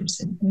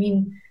overgivelse.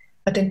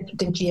 Og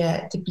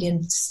det bliver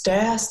en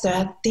større og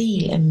større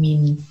del af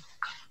min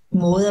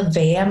måde at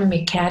være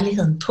med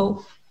kærligheden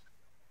på.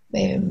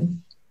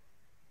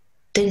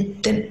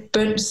 Den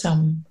bøn,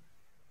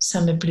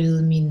 som er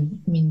blevet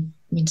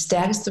min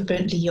stærkeste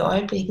bøn lige i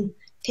øjeblikket,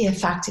 det er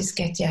faktisk,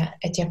 at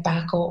jeg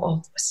bare går op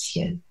og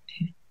siger,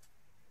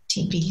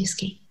 din vilje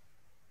ske.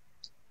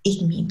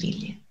 Ikke min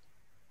vilje.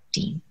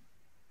 Din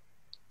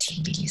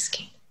vilje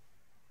ske.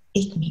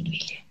 Ikke min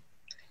vilje.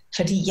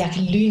 Fordi jeg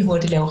kan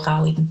lynhurtigt lave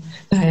rav i den,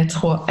 når jeg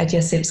tror, at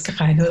jeg selv skal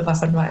regne ud, hvad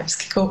for en vej vi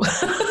skal gå.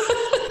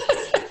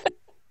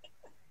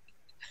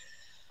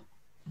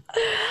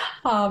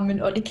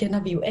 Og det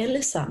kender vi jo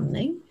alle sammen,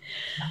 ikke?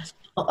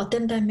 Og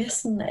den der med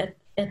sådan,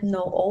 at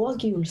når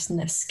overgivelsen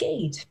er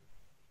sket,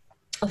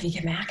 og vi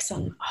kan mærke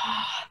sådan,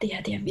 det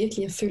her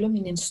virkelig, jeg følger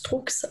mine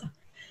instrukser.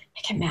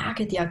 Jeg kan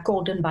mærke, at jeg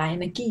går den vej,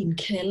 energien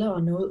kalder,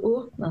 og noget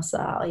åbner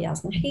sig, og jeg er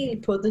sådan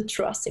helt på the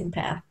trusting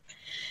path.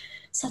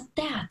 Så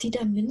de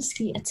der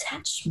menneskelige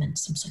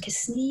attachments, som så kan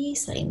snige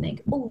sig ind,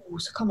 ikke?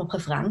 Så kommer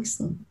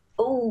præferencen.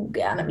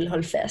 Gerne vil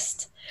holde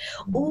fast.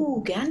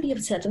 Gerne lige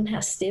at tage den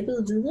her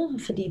steppet videre,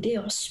 fordi det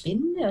er også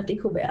spændende, og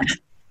det kunne være.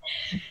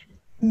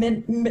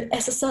 Men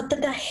altså så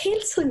den der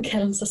hele tiden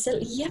kalder sig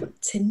selv hjem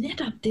til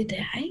netop det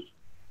der, ikke?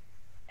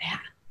 Ja,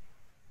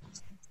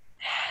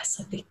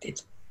 så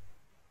vigtigt.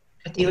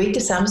 Og det er jo ikke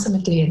det samme som,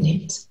 at det er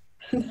nemt.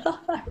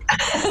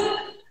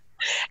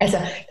 Altså,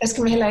 der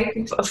skal man heller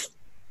ikke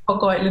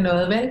forgøjle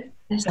noget, vel?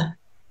 Altså,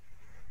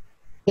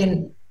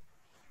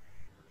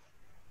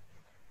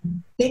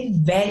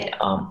 det valg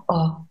om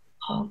at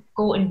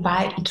gå en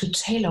vej i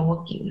total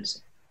overgivelse.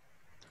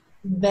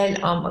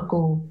 Valg om at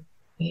gå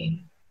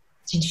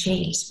sin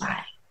sjæls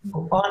vej, gå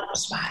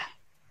åndens vej.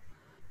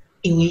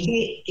 Det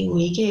er jo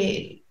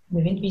ikke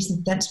nødvendigvis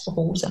en dans på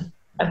roser.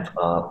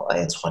 Og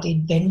jeg tror, det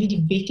er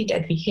vanvittigt vigtigt,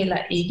 at vi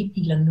heller ikke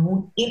bilder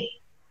nogen ind,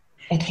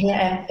 at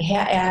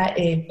her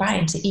er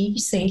vejen til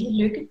evig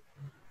salig lykke.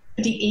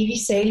 Fordi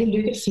evig salig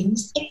lykke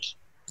findes ikke.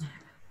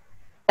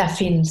 Der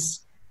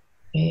findes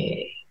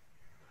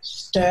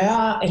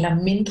større eller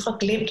mindre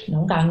glimt,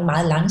 nogle gange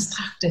meget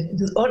langstrakte,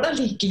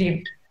 vidunderlige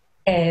glimt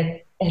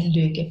af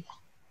lykke.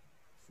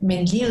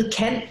 Men livet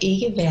kan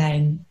ikke være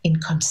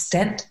en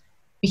konstant.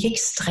 Vi kan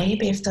ikke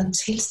stræbe efter en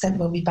tilstand,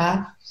 hvor vi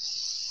bare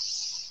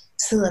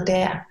sidder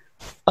der.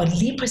 Og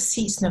lige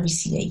præcis når vi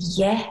siger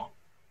ja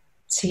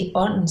til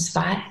åndens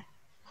vej,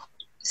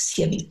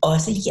 siger vi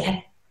også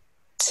ja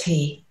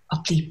til at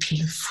blive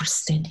pillet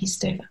fuldstændig i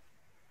stykker.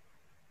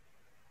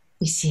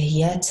 Vi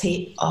siger ja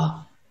til at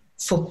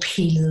få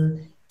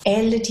pillet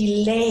alle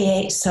de lag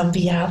af, som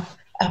vi har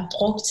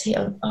brugt til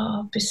at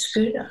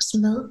beskytte os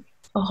med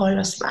og holde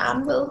os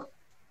varme med.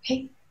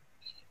 Okay?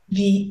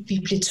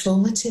 Vi bliver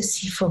tvunget til at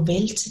sige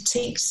farvel til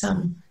ting,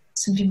 som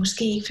vi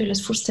måske ikke føler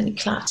os fuldstændig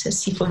klar til at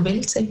sige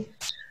farvel til.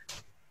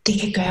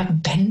 Det kan gøre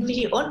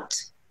vanvittigt ondt.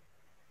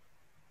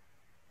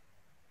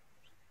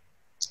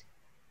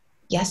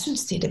 Jeg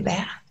synes, det er det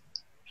værd.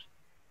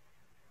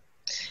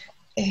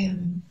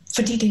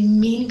 Fordi det er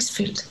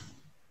meningsfyldt.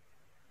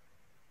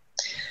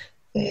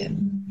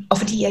 Og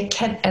fordi jeg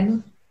kan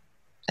andet.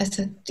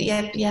 Altså,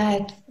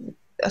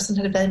 og sådan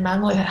har det været i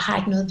mange år, jeg har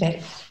ikke noget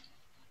valg.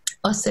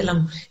 Også selvom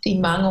det i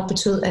mange år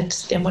betød,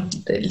 at jeg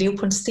måtte leve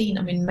på en sten,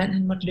 og min mand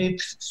han måtte løbe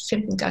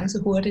 15 gange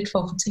så hurtigt for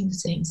at få tingene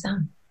til at hænge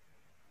sammen.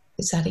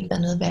 Så har det ikke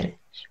været noget valg.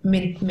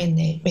 Men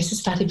jeg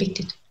synes bare, det er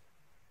vigtigt.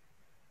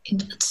 En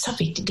så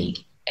vigtig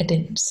del af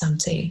den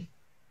samtale,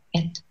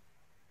 at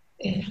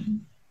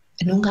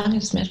nogle gange er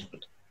det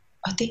smertefuldt.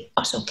 Og det er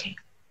også okay.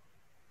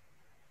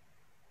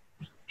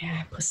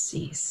 Ja,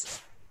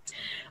 præcis.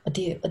 Og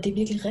det er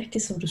virkelig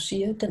rigtigt, som du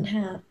siger,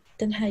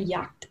 den her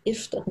jagt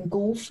efter den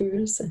gode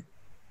følelse.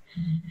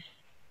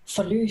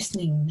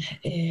 Forløsningen.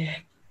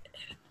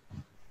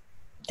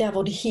 Der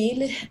hvor det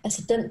hele,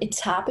 altså den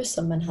etape,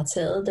 som man har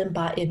taget, den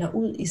bare ender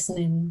ud i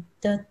sådan en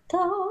da-da.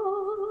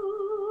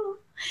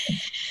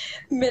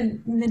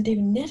 Men det er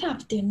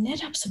jo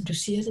netop, som du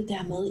siger det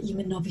der med,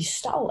 jamen når vi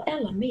står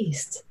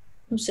allermest,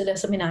 nu sætter jeg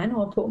så min egen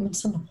ord på, men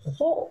sådan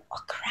rå og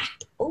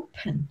cracked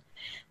open,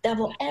 der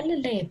hvor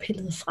alle lag er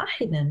pillet fra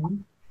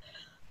hinanden,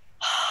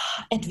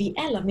 at vi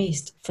er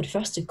allermest for det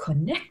første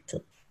connected.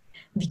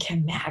 Vi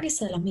kan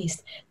mærkes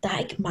allermest. Der er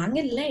ikke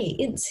mange lag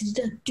ind til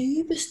de der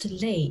dybeste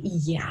lag i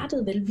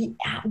hjertet. Vel?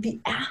 Vi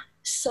er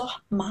så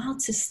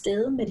meget til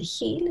stede med det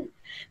hele.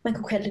 Man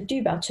kunne kalde det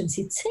dyb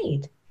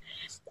autenticitet.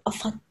 Og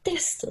fra det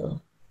sted,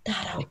 der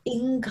er der jo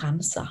ingen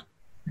grænser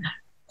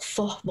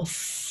for, hvor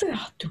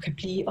ført du kan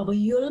blive, og hvor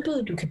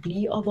hjulpet du kan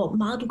blive, og hvor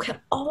meget du kan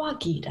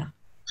overgive dig.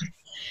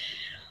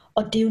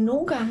 Og det er jo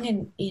nogle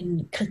gange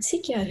en kritik,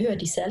 jeg har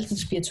hørt i særligt den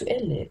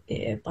spirituelle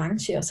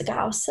branche, og så har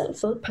jeg også selv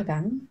fået et par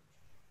gange.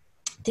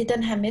 Det er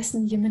den her med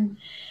sådan,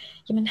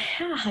 jamen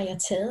her har jeg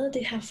taget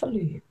det her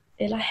forløb,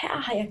 eller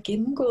her har jeg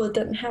gennemgået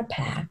den her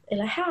path,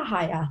 eller her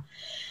har jeg,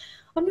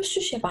 Og nu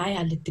synes jeg bare, at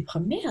jeg er lidt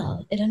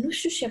deprimeret. Eller nu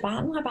synes jeg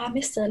bare, nu har jeg bare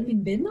mistet alle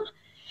mine venner.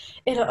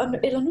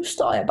 Eller nu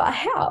står jeg bare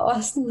her og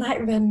er sådan, nej,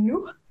 hvad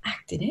nu?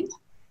 Agtigt, ikke?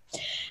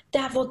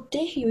 Der hvor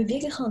det jo i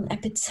virkeligheden er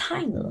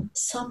betegnet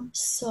som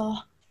så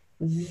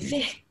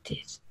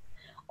vigtigt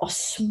og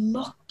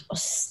smukt og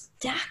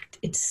stærkt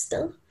et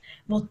sted,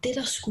 hvor det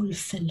der skulle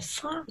falde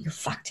fra jo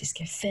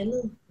faktisk er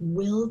faldet.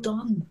 Well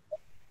done.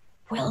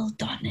 Well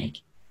done,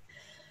 ikke?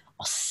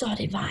 Og så er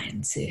det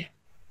vejen til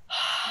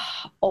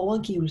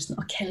overgivelsen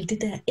og kalde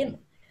det der ind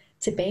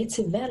tilbage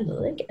til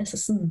valget, ikke? Altså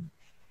sådan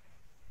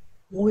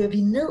ryger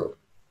vi ned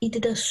i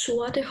det der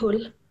sorte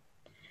hul,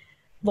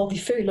 hvor vi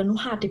føler, nu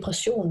har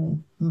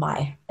depressionen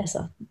mig.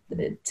 Altså,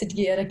 til de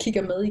der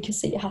kigger med, I kan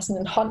se, jeg har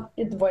sådan en hånd,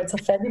 hvor jeg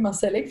tager fat i mig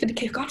selv, ikke? For det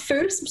kan jo godt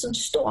føles som sådan en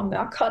stor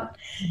mørk hånd.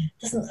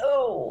 Det er sådan,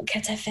 kan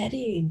jeg tage fat i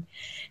en?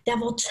 Der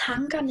hvor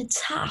tankerne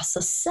tager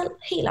sig selv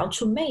helt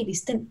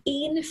automatisk, den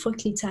ene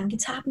frygtelige tanke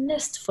tager den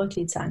næste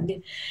frygtelige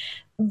tanke,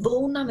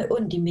 vågner med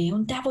ondt i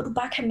maven, der hvor du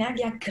bare kan mærke, at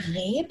jeg er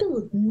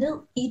grebet ned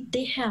i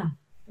det her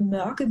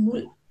mørke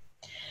muld.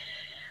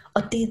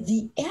 Og det er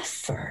the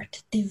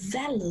effort, det er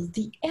valget,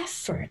 the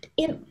effort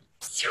ind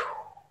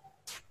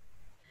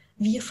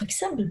via for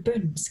eksempel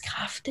bønnens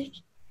kraft,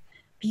 ikke?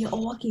 Via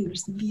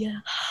overgivelsen,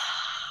 via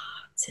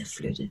til at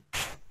flytte.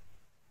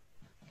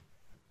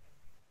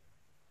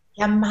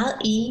 Jeg er meget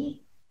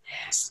enig,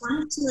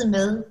 samtidig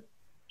med,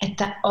 at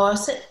der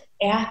også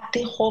er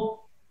det rum,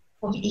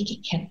 hvor vi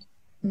ikke kan.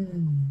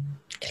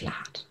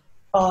 Klart.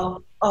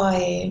 Og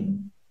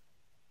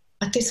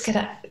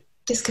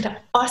det skal der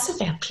også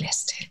være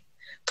plads til.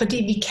 Fordi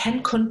vi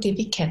kan kun det,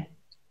 vi kan.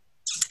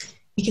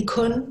 Vi kan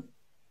kun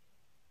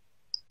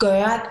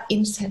gøre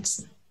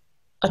indsatsen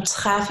og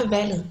træffe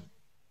valget,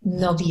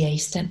 når vi er i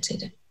stand til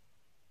det.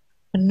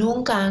 Og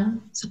nogle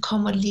gange, så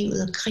kommer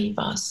livet og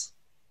griber os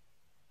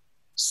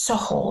så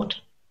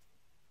hårdt,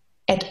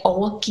 at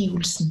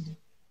overgivelsen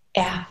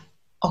er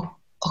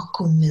at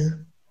gå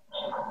med.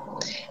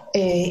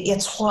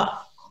 Jeg tror,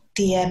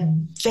 det er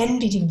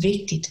vanvittigt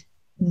vigtigt,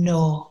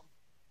 når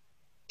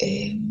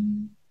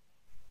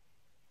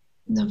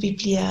vi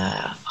bliver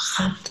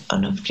ramt, og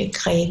når vi bliver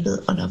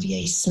grebet, og når vi er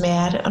i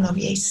smerte, og når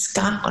vi er i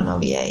skam, og når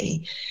vi er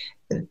i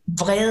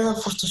vrede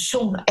og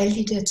frustration, og alle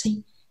de der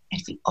ting, at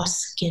vi også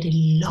giver det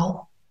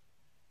lov.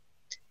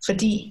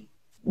 Fordi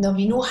når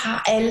vi nu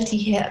har alle de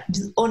her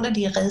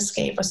vidunderlige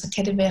redskaber, så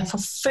kan det være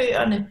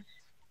forførende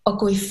at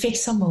gå i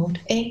fixer mode,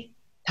 ikke?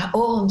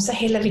 Så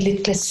hælder vi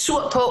lidt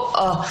glasur på,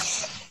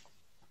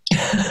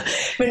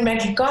 men man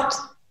kan godt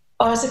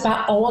også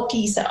bare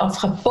overgive sig, og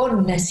fra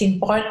bunden af sin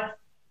brønd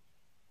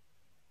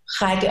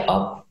række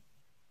op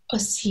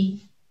og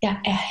sige,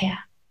 jeg er her.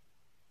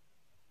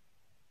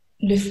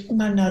 Løft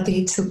mig, når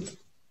det er tid.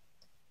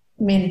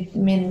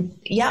 Men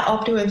jeg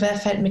oplever i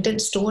hvert fald med den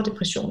store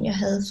depression, jeg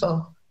havde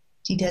for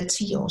de der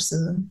 10 år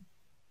siden,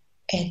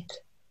 at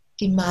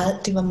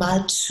det var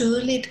meget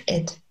tydeligt,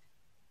 at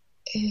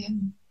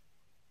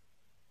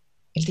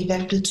det er i hvert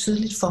fald blevet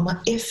tydeligt for mig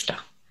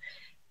efter,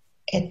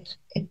 at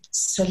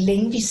så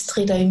længe vi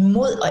strider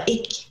imod og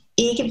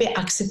ikke vil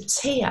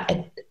acceptere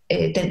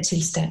den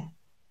tilstand.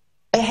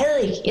 Og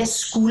jeg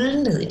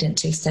skulle ned i den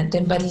tilstand.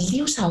 Den var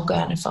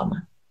livsafgørende for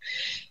mig.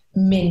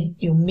 Men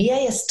jo mere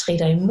jeg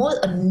strider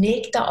imod og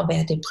nægter at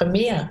være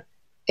deprimeret,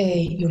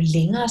 jo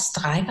længere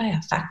strækker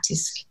jeg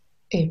faktisk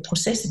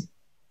processen.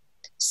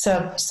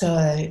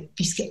 Så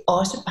vi skal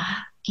også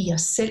bare give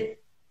os selv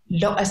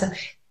lov. Altså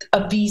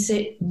at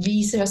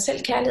vise os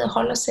selv kærlighed og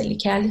holde os selv i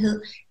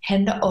kærlighed,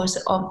 handler også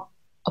om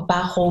at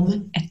bare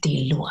rumme, at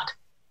det er lort.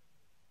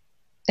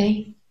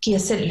 Giv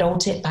os selv lov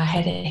til at bare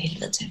have det af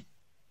helvede til.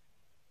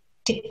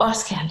 Det er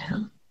også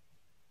kærlighed.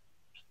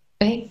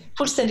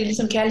 Fuldstændig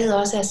ligesom kærlighed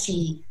også er at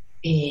sige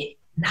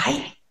nej.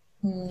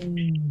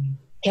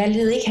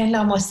 Kærlighed ikke handler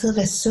om at sidde og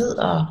være sød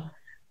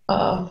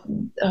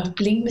og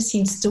blinke med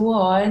sine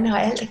store øjne,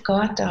 og alt er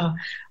godt,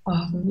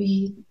 og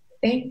vi,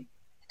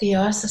 det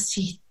er også at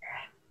sige,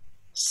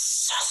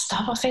 så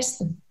stopper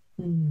festen.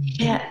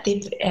 Her,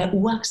 det er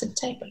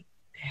uacceptabelt.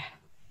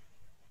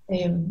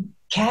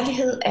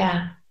 Kærlighed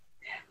er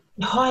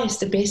det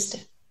højeste bedste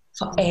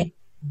for alt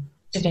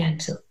til hver en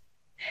tid.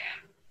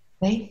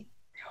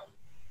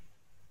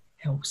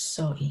 Jo,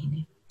 så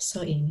enig.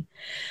 Så enig.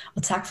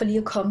 Og tak for lige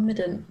at komme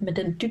med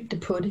den dybde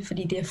på det,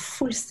 fordi det er jeg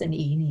fuldstændig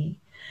enig i.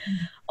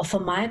 Og for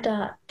mig,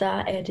 der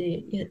er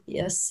det,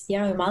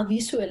 jeg er jo meget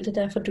visuel, det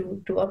er derfor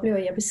du oplever,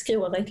 at jeg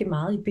beskriver rigtig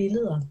meget i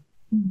billeder.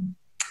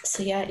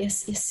 Så jeg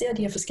ser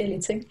de her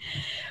forskellige ting.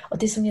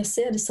 Og det som jeg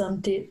ser det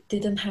som, det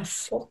er den her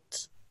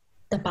frugt,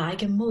 der bare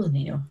ikke er moden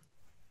endnu.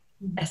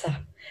 Altså,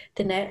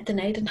 den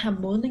er i den her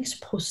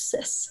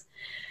modningsproces.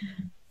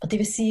 Og det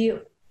vil sige,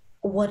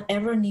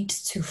 whatever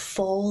needs to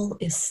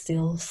fall is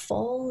still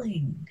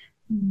falling.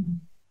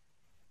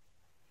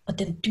 Og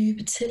den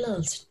dybe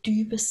tilladelse,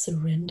 dybe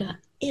surrender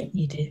ind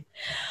i det.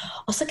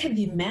 Og så kan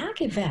vi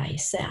mærke hver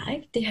især,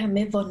 ikke? Det her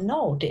med,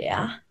 hvornår det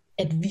er,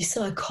 at vi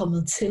så er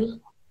kommet til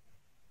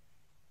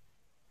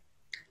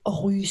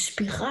at ryge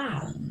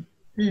spiralen.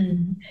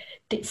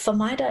 Det, for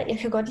mig, jeg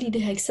kan godt lide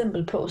det her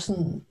eksempel på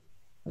sådan,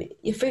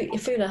 jeg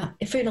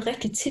føler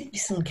rigtig tit, vi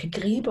sådan kan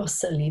gribe os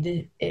selv i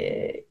det,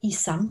 i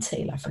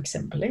samtaler for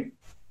eksempel, ikke?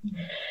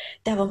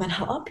 Der hvor man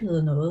har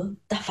oplevet noget,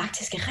 der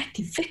faktisk er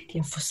rigtig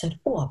vigtigt at få sat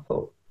ord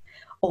på,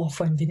 over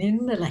for en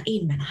veninde, eller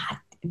en man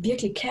har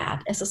virkelig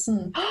kært, altså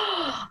sådan,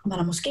 man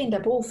har måske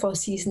endda brug for at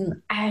sige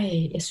sådan,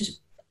 jeg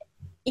synes,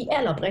 i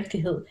al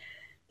oprigtighed,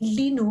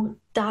 lige nu,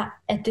 der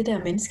er det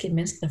der menneske et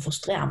menneske, der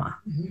frustrerer mig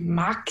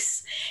max.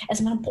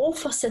 Altså man har brug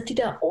for at sætte de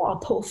der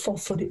ord på, for at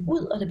få det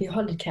ud, og der bliver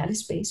holdt et kærligt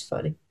space for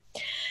det.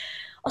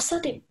 Og så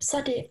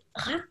er det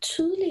ret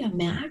tydeligt at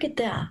mærke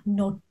der,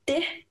 når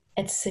det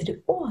at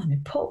sætte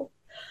ordene på,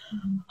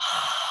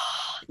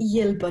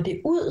 hjælper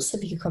det ud, så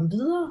vi kan komme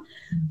videre,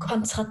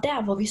 kontra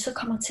der, hvor vi så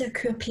kommer til at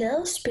køre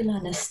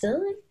pladespilleren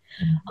afsted,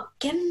 og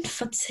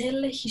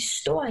genfortælle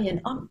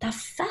historien om, der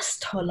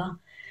fastholder,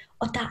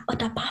 og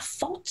der bare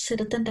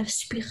fortsætter den der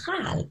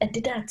spiral af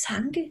det der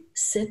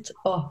tankesæt,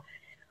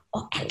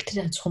 og alt det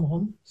der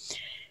trumrum.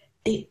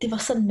 Det var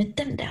sådan med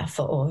den der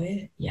for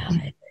øje,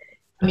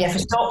 jeg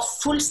forstår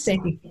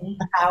fuldstændig.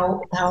 Der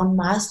er jo en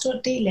meget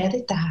stor del af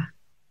det, der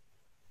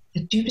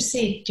dybest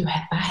set jo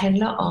bare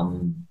handler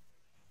om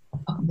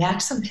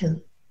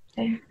opmærksomhed.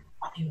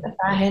 Der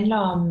bare handler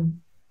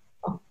om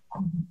at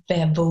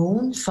være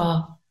vågen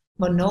for,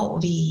 hvornår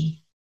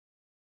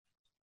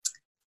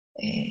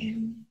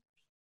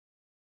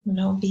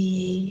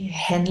vi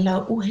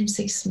handler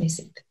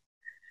uhensigtsmæssigt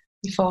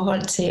i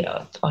forhold til,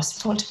 også i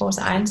forhold til vores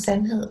egen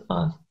sandhed.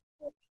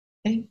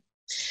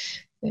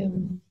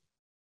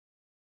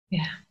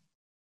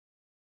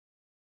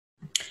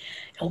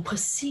 Jo,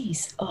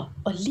 præcis.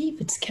 Og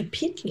livets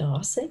kapitler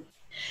også, ikke?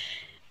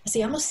 Altså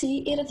jeg må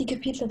sige, et af de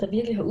kapitler, der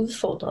virkelig har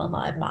udfordret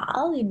mig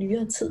meget i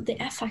nyere tid,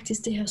 det er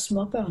faktisk det her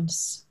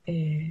småbørns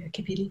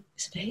kapitel,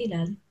 hvis jeg er helt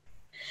ærlig.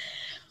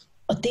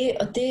 Og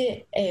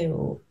det er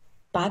jo,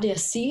 bare det at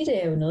sige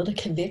det, er jo noget, der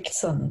kan vække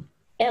sådan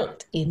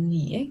alt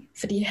indeni, ikke?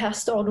 Fordi her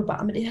står du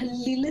bare med det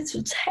her lille,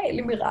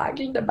 totale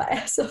mirakel, der bare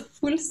er så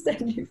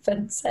fuldstændig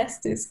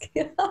fantastisk.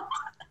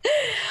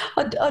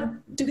 og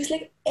du kan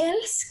slet ikke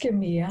elske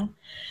mere.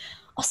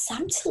 Og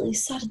samtidig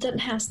så er det den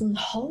her sådan,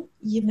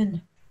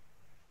 jamen,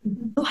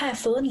 nu har jeg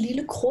fået en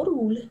lille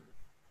krudtugle,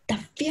 der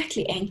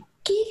virkelig er en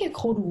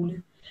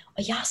gigakrudtugle.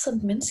 Og jeg er sådan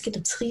et menneske,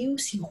 der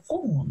trives i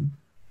roen,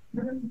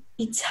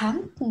 i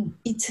tanken,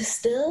 i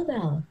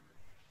tilstedeværet.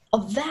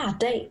 Og hver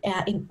dag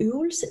er en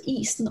øvelse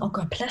i sådan at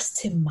gøre plads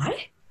til mig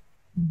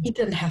i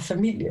den her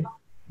familie.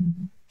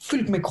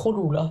 Fyldt med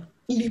krudtugler.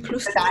 Lige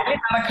pludselig. Det er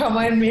dejligt, når der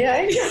kommer en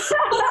mere, ikke?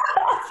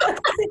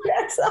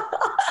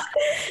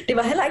 Det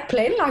var heller ikke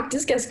planlagt,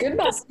 det skal jeg skynde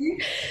mig at sige.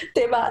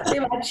 Det var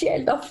en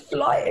sjæl, der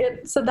fløj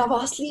ind. Så der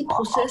var også lige en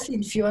proces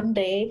i 14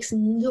 dage. Ikke?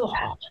 Sådan,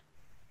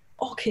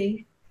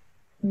 okay,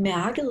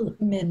 mærket,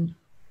 men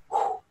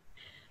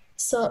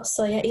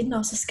så jeg ender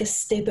også skal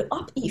steppe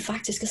op i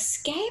faktisk at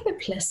skabe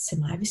plads til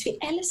mig. Hvis vi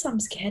alle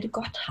sammen skal have det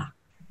godt her,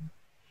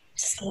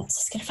 så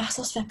skal der faktisk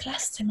også være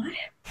plads til mig.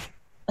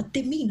 Og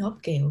det er min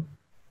opgave.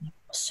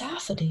 At sørge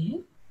for det,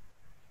 ikke?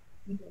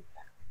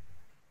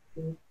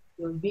 Det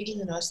er jo i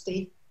virkeligheden også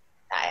det,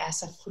 der er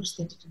så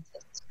fuldstændig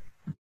fantastisk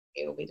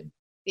ved dem.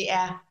 Det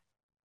er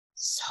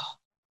så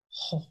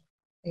hårdt.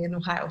 Nu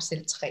har jeg jo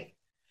selv 3.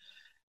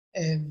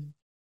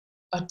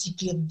 Og de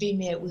bliver ved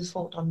med at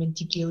udfordre, men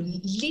de bliver jo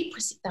lige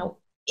præcis, der er jo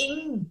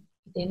ingen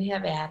i denne her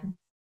verden,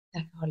 der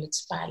kan holde et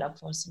spejl op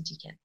for os, som de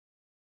kan.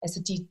 Altså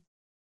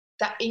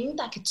der er ingen,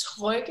 der kan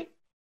trykke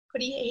på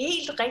de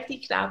helt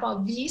rigtige knapper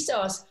og vise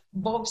os,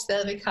 hvor vi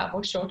stadigvæk har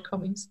vores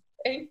shortcomings.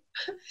 Ikke?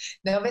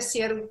 Nå, hvad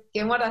siger du?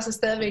 Gemmer der så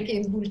stadigvæk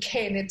en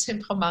vulkan, et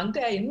temperament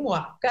derinde, mor?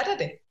 Gør der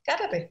det? Gør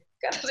der det?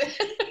 Gør der det?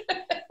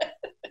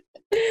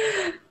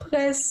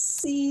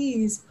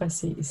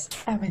 Præcis.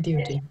 Ja, men det er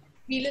jo det.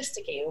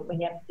 Vildeste gave, men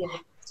jeg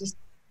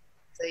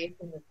så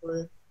efter med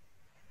både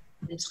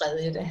den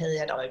 3., der havde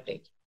jeg et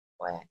øjeblik,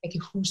 hvor jeg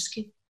kan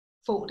huske,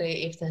 få dage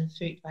efter jeg havde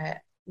født, var jeg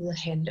ude at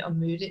handle og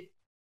mødte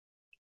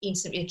en,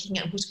 som jeg kan ikke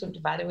engang huske, om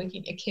det var jo ikke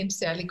en, jeg kendte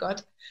særlig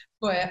godt,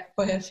 hvor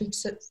jeg fik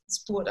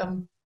spurgt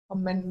om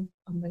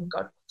man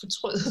godt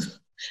fortrød.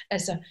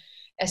 Altså,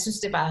 jeg synes,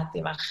 det var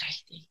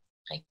rigtig,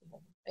 rigtig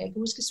hårdt. Og jeg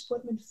kan huske, at jeg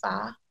spurgte min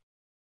far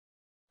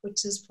på et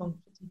tidspunkt,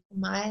 fordi for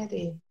mig er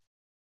det,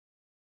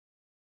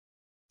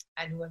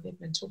 nu er jeg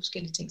ved 2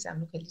 forskellige ting sammen,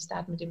 nu kan jeg lige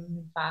starte med det med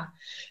min far.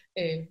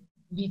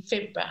 Vi er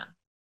 5 børn,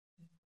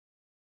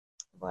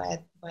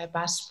 hvor jeg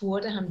bare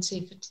spurgte ham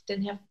til, for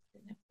den her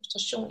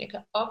frustration, jeg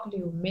kan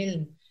opleve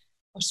mellem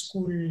at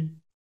skulle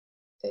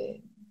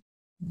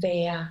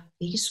være,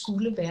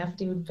 for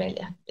det er jo et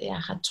valg,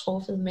 jeg har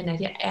truffet, men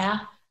at jeg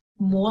er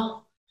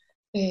mor,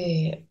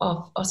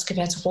 og skal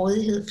være til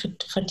rådighed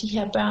for de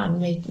her børn,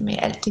 med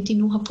alt det, de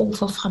nu har brug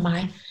for fra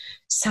mig,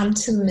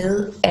 samtidig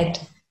med,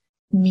 at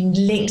min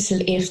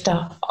længsel efter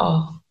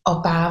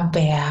at bare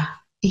være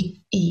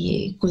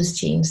i Guds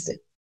tjeneste,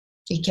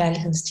 i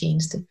kærlighedens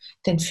tjeneste,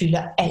 den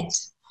fylder alt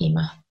i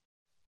mig.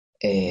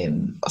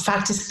 Og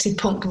faktisk til et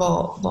punkt,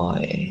 hvor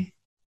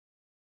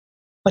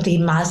det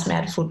er meget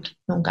smertefuldt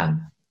nogle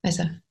gange.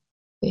 Altså,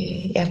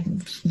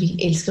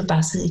 vi elsker bare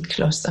at sidde i et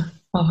kloster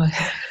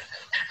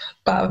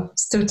bare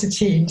stå til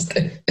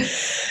tjeneste.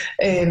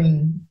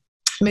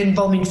 Men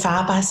hvor min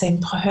far bare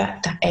sagde, prøv at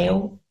høre, der er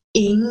jo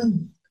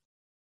ingen,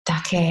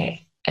 der kan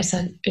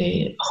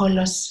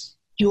holde os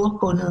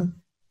jordbundet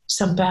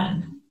som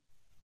børn.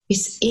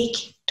 Hvis ikke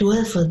du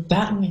havde fået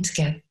børn, min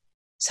skat,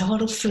 så var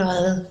du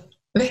fløjet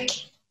væk.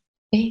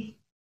 Ikke?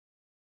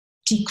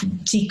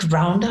 De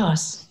grounder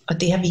os,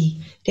 og det har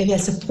vi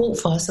altså brug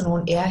for, sådan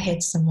nogle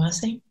airheads som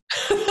os, ikke?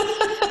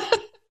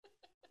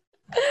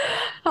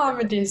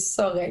 Men det er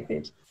så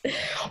rigtigt.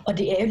 Og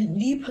det er jo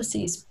lige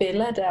præcis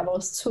Bella, der er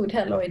vores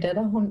 2,5-årige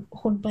datter,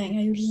 hun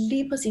bringer jo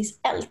lige præcis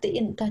alt det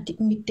ind, der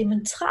er mit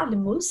diametrale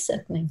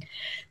modsætning,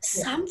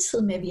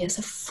 samtidig med, at vi er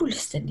så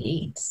fuldstændig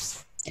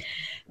ens.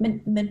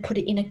 Men på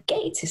det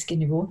energetiske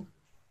niveau,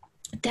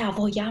 der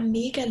hvor jeg er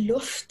mega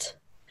luft,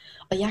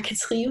 og jeg kan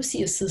trives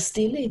i at sidde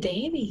stille i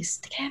dagvis,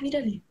 det kan jeg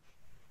vitterligt.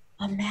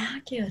 Og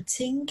mærke og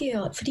tænke,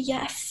 fordi jeg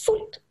er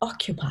fuldt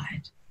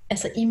occupied,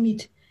 altså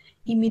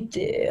i mit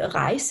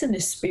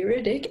rejsende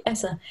spirit, ikke?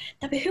 Altså,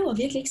 der behøver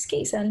virkelig ikke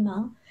ske særlig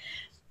meget.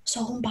 Så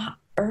er hun bare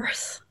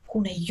earth,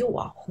 hun er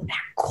jord, hun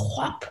er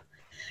krop.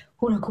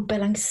 Hun har kunne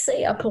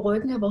balancere på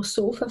ryggen af vores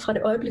sofa fra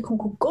det øjeblik, hun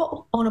kunne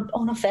gå, og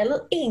hun har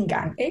faldet én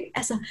gang, ikke?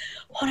 Altså,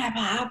 hun er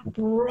bare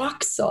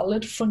rock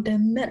solid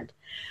fundament,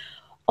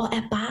 og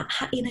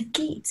har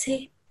energi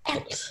til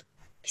alt.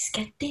 Vi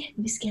skal det,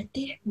 vi skal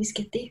det, vi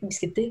skal det, vi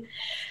skal det.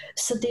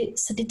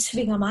 Så det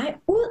tvinger mig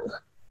ud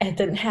af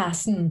den her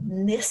sådan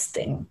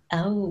nesting,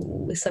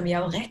 som jeg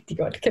jo rigtig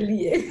godt kan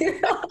lide.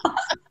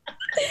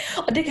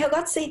 Og det kan jeg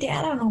godt se, det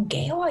er der nogle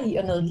gaver i,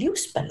 og noget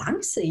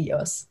livsbalance i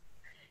os.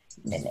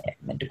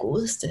 Men det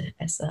godeste,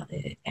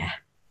 ja.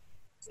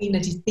 En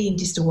af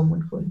de store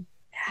mundfulde.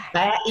 Ja.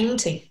 Der er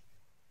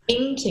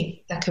ingenting,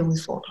 der kan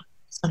udfordre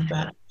som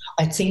børn.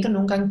 Og jeg tænker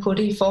nogle gange på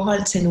det i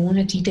forhold til nogle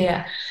af de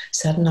der,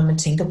 sådan når man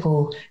tænker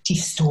på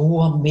de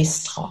store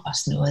mestre og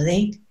sådan noget,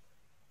 ikke?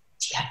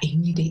 De har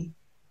ingen idé.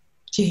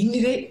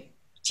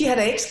 De har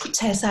da ikke skulle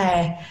tage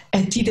sig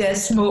af de der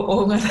små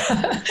unger,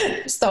 der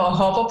står og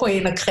hopper på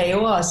en og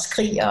kræver og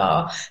skriger,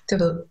 og du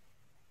ved.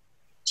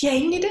 De har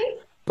ingen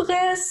idé.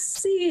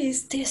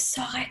 Præcis, det er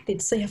så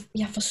rigtigt. Så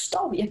jeg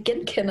forstår, jeg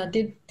genkender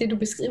det du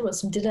beskriver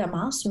som det der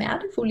meget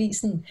smertefulde i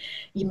sådan,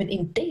 jamen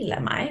en del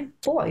af mig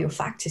bor jo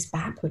faktisk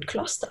bare på et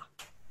kloster.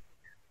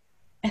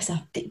 Altså,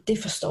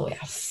 det forstår jeg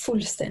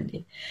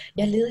fuldstændig.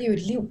 Jeg levede jo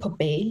et liv på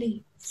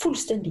Bali,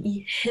 fuldstændig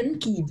i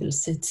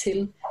hengivelse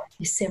til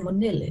det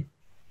ceremonielle.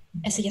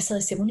 Altså, jeg sad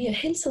i ceremonier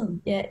hele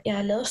tiden.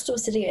 Jeg lavede stort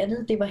set det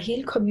andet. Det var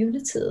hele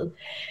communityet.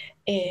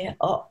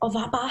 Og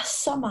var bare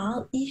så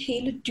meget i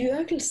hele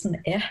dyrkelsen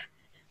af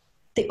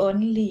det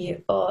åndelige,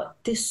 og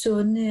det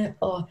sunde,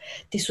 og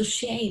det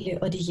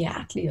sociale, og det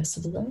hjertelige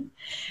osv.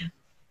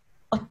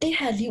 Og det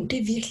her liv, det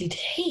er virkelig et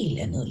helt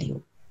andet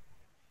liv.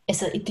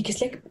 Altså, det kan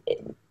slet ikke...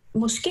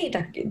 Måske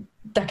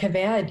der kan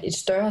være et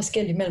større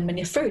skel imellem, men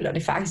jeg føler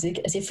det faktisk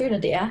ikke. Altså, jeg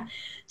føler, det er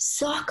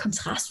så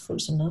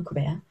kontrastfuldt, som noget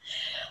kunne være.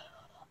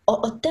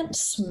 Og den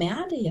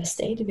smerte, jeg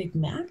stadigvæk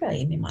mærker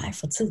inde i mig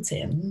fra tid til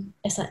anden,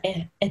 altså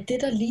at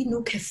det, der lige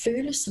nu kan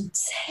føles som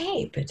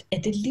tabet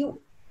af det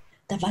liv,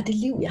 der var det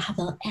liv, jeg har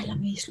været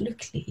allermest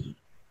lykkelig i.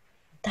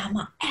 Der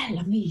var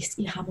allermest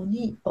i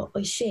harmoni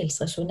og i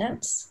sjæls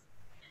resonans.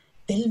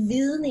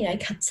 Velvidende, jeg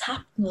ikke har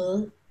tabt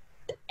noget.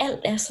 Alt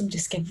er, som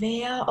det skal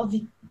være, og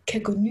vi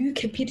kan gå nye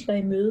kapitler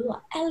i møde, og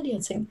alle de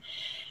her ting.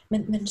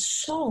 Men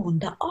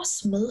sorgen, der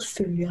også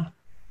medfølger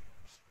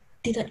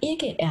det, der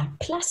ikke er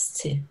plads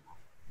til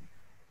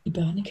i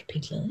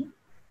børnekapitlet.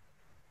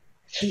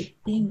 Ikke?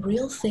 Det er en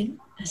real thing.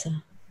 Altså.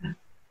 Jeg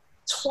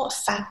tror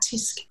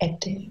faktisk,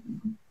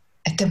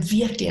 at der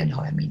virkelig er en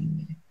højere mening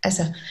med det.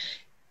 Altså,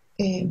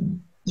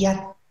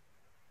 jeg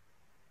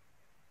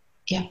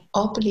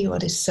oplever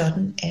det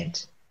sådan,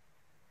 at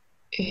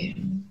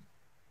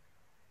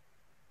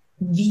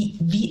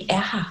vi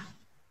er her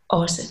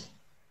også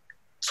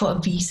for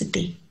at vise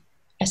det.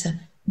 Altså,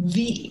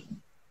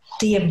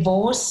 det er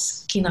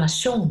vores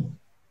generation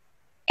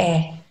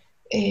af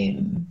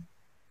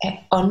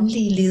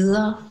åndelige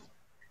ledere,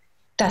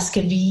 der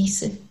skal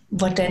vise,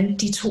 hvordan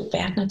de to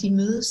verdener de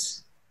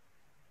mødes.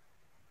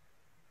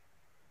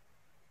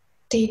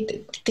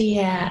 Det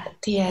er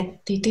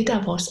det, der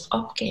er vores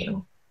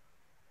opgave,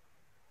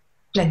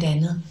 blandt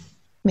andet.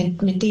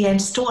 Men det er en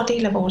stor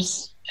del af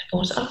vores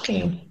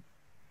opgave.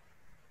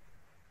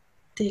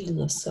 Det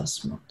lyder så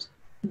smukt.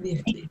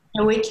 Virkelig.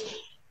 Jo ikke.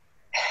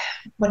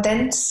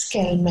 Hvordan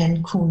skal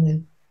man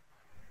kunne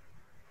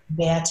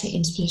være til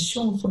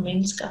inspiration for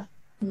mennesker,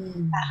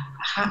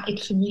 der har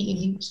et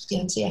familieliv, de skal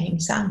have til at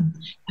hænge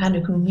sammen, har en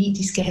økonomi,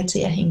 de skal have til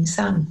at hænge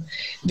sammen,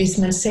 hvis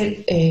man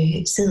selv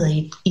sidder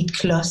i et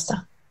kloster,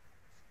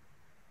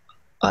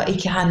 og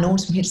ikke har nogen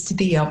som helst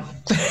idé om,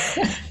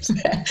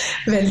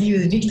 hvad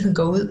livet i virkeligheden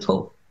går ud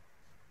på.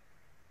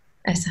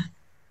 Altså.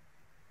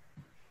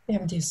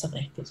 Jamen, det er så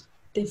rigtigt.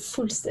 Det er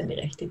fuldstændig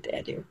rigtigt, det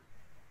er det jo.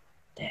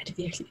 Det er det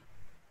virkelig.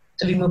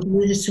 Så vi må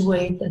blive det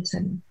sure æbler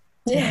til.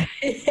 Ja,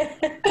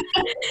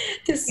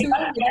 det er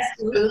sure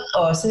æbler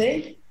også,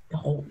 ikke?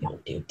 Jo, det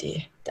er jo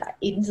det. Der er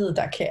intet,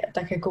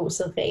 der kan gå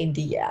så rent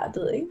i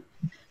hjertet, ikke?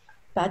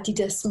 bare de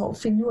der små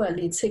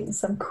finurlige ting,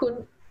 som kun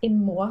en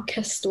mor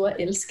kan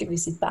store elske ved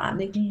sit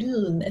barn. Ikke?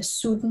 Lyden af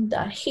sutten, der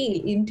er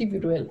helt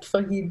individuelt for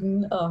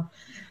hende, og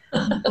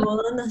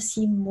måden at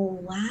sige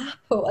mor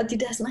på, og de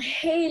der sådan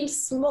helt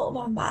små,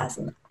 hvor man bare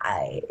sådan,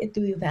 ej,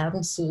 du er jo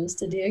verdens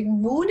sødeste. Det er jo ikke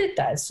muligt,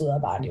 der er et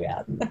sødere barn i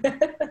verden.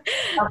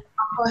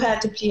 Og her,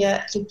 det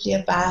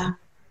bliver bare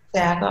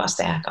stærkere og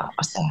stærkere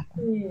og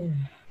stærkere.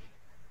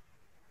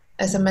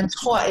 Altså man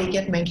tror ikke,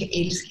 at man kan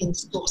elske en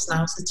stor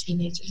snavset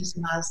teenager lige så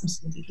meget som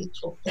sin lille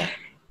trup der.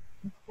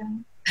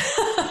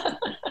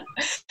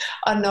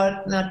 Og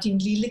når din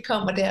lille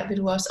kommer der, vil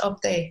du også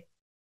opdage,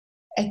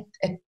 at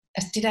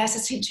altså det der er så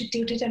sindssygt, det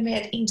er jo det der med,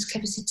 at ens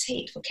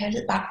kapacitet for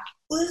kærlighed bare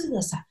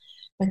udvider sig.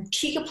 Man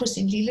kigger på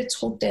sin lille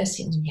trup der og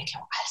siger, jeg kan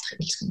jo aldrig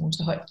elske nogen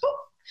så højt.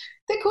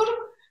 Det kunne du.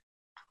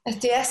 Altså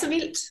det er så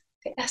vildt.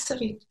 Det er så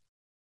vildt.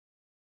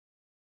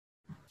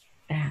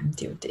 Ja,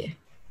 det er jo det.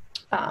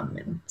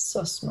 Amen.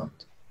 Så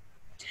smukt.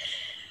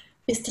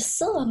 Hvis der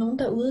sidder nogen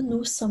derude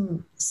nu,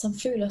 som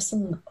føler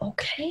sådan,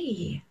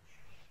 okay,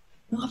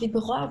 nu har vi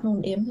berørt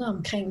nogle emner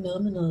omkring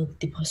noget med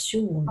noget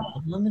depression,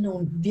 og noget med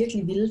nogle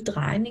virkelig vilde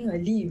drejninger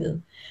i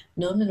livet,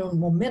 noget med nogle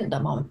momenter,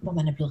 hvor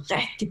man er blevet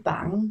rigtig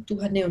bange.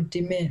 Du har nævnt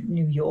det med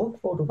New York,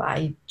 hvor du var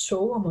i et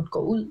tog og måtte gå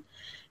ud.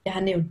 Jeg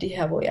har nævnt det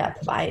her, hvor jeg er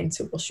på vej ind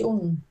til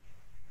operationen,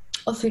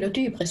 og føler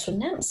dyb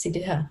resonans i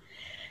det her.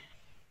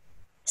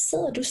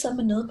 Sidder du så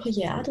med noget på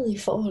hjertet i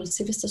forhold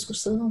til, hvis der skulle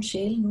sidde nogle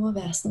sjæle nu og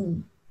være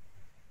sådan,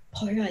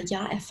 prøv at høre,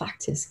 jeg er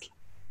faktisk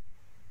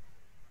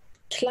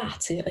klar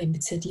til at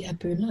invitere de her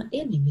bønner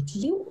ind i mit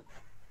liv.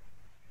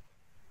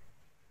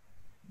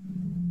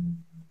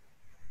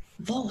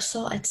 Hvor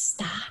så at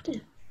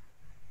starte?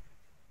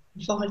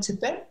 I forhold til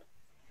bøn?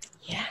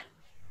 Ja.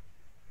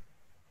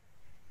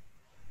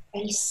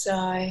 Altså,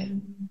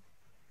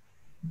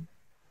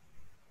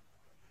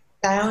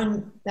 der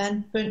er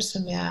en bøn,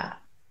 som jeg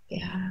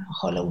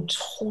holder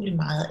utrolig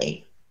meget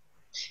af,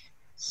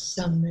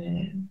 som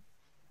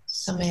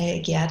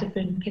er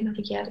hjertebøn. Kender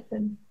du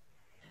hjertebøn?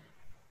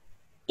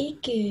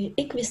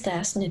 Ikke hvis der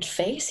er sådan et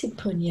facit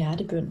på en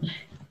hjertebøn.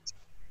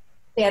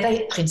 Det er der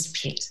ikke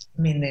principielt,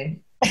 men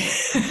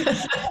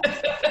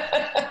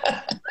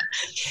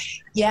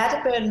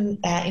hjertebønnen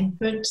er en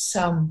bøn,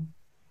 som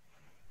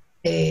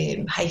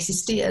har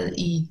eksisteret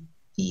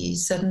i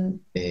sådan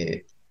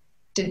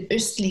den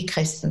østlige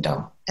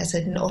kristendom, altså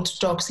den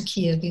ortodokse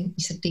kirke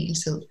i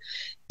særdeleshed,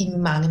 i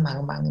mange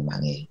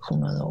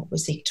hundrede år,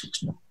 hvis ikke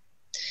 1000 år.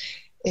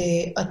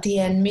 Og det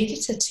er en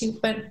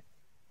meditativ bøn,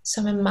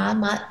 som er meget,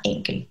 meget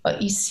enkel,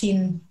 og i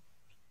sin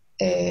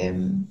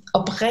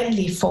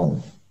oprindelige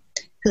form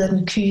hedder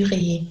den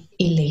Kyrie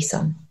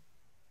eleison.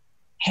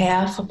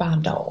 Herre,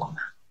 forbarm dig over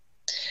mig.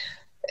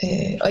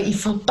 Og i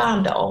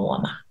forbarm dig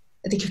over mig,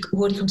 det kan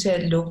hurtigt komme til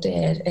at lugte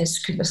af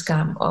skyld og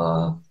skam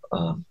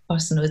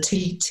og sådan noget,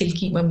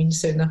 tilgiv mig mine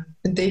synder.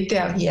 Men det er ikke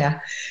der, vi er.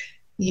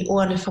 I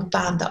ordene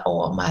forbarm dig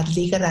over mig,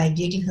 ligger der i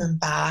virkeligheden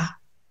bare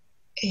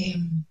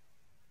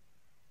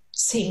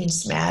se min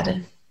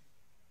smerte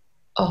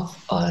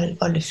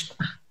og løft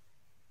mig.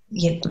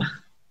 Hjælp mig.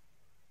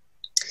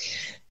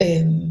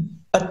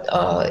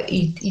 Og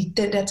i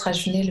den der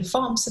traditionelle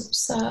form,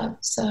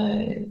 så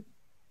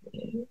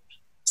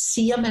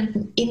siger man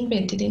den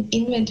indvendigt. Det er en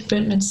indvendig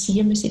bøn, man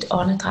siger med sit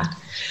åndedræt.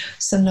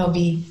 Så når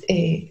vi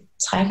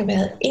trækker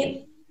vejret ind,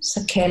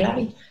 så kalder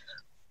vi.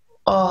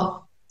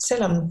 Og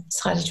selvom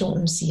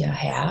traditionen siger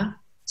herre,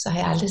 så har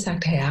jeg aldrig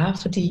sagt herre,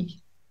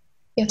 fordi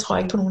jeg tror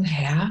ikke på nogen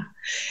herre.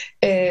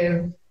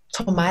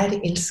 For mig er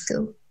det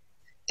elsket.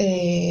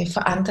 For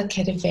andre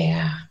kan det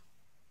være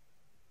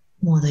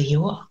moder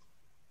jord.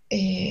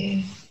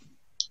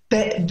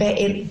 Hvad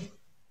end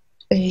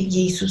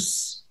Jesus,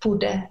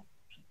 Buddha,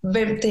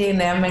 hvem det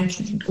end er,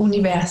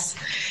 univers,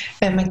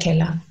 hvad man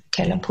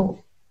kalder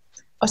på.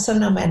 Og så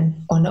når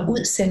man ånder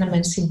ud, sender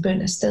man sin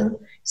bøn afsted,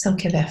 som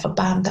kan være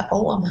forbarm dig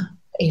over mig,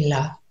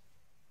 eller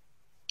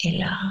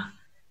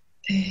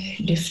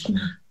løft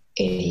mig,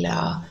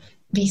 eller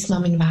vis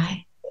mig min vej,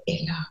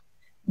 eller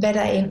hvad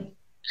der end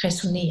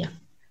resonerer.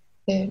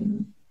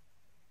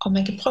 Og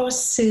man kan prøve at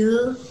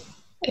sidde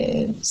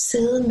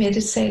med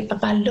det selv,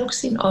 og bare lukke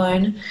sine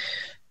øjne,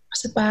 og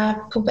så bare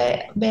på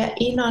hver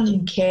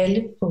indånding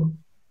kalde på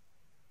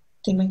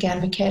det, man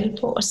gerne vil kalde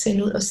på, og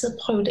sende ud, og så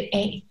prøve det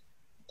af.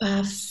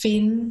 Bare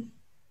finde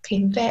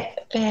hvem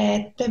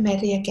er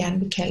det, jeg gerne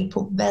vil kalde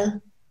på?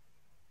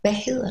 Hvad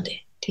hedder det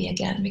jeg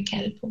gerne vil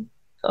kalde på? Det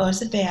kan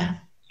også være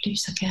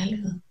lys og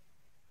kærlighed.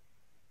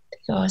 Det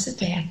kan også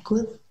være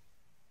Gud.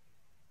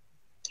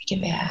 Det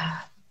kan være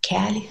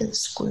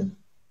kærlighedsgud.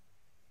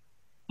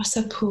 Og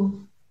så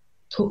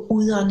på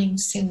udåndingen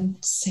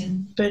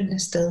sende bønnen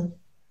afsted.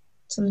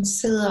 Så man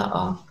sidder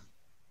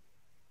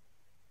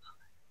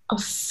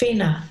og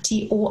finder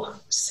de ord,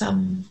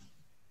 som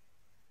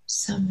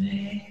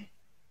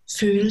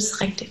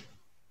føles rigtigt.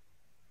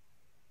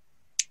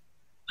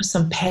 Og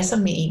som passer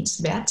med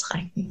ens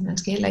vejrtrækning. Man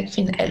skal heller ikke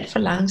finde alt for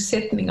lange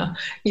sætninger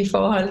i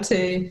forhold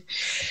til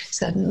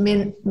sådan.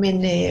 Men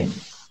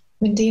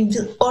det er en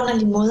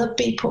vidunderlig måde at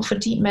bede på,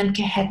 fordi man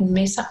kan have den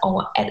med sig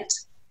overalt.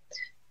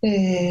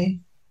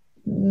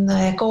 når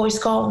jeg går i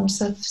skoven,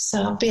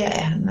 så beder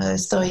jeg, når jeg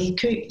står i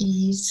kø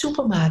i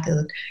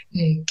supermarkedet,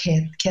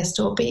 kan jeg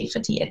stå og bede,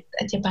 fordi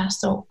at jeg bare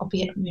står og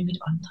beder med mit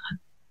åndedræt.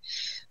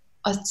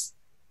 Og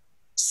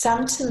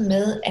samtidig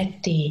med, at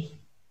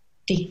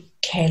det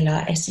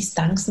kalder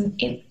assistancen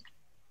ind,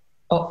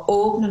 og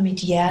åbner mit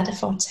hjerte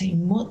for at tage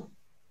imod,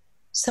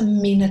 så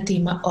minder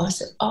det mig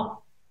også om,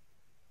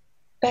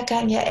 hver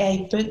gang jeg er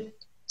i bøn,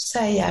 så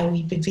er jeg jo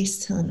i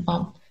bevidstheden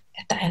om,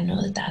 at der er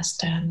noget, der er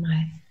større end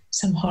mig,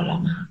 som holder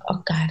mig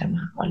og guider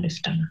mig og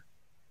løfter mig.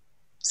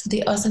 Så det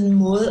er også en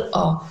måde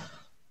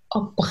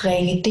at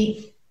bringe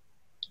det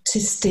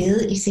til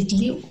stede i sit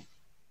liv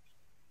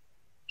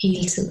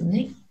hele tiden,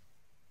 ikke?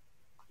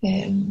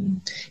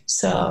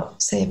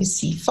 Så jeg vil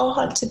sige,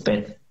 forhold til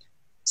bøn,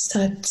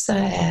 så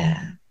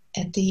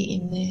er det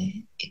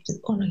et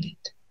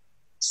vidunderligt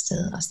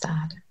sted at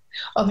starte.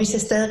 Og hvis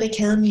jeg stadigvæk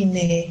havde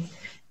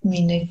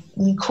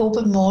min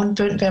Kobe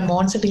morgenbøn hver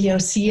morgen, så ville jeg jo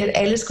sige, at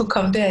alle skulle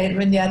komme derind,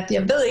 men jeg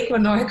ved ikke,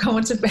 hvornår jeg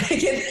kommer tilbage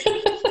igen.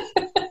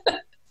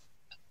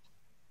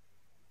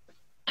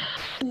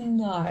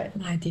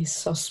 Nej, det er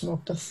så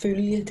smukt at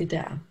følge det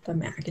der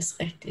mærkes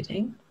rigtigt,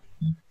 ikke?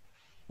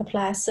 Jeg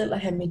plejer selv at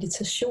have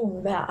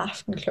meditation hver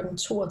aften kl.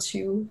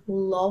 22.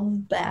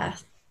 Love bath.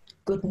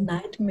 Good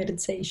night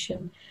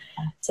meditation.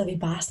 Så vi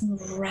bare sådan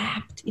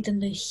wrapped i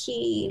den der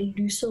helt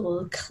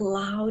lyserøde,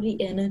 cloudy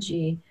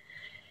energy.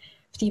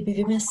 Fordi jeg bliver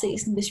ved med at se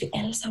sådan, hvis vi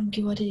alle sammen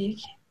gjorde det,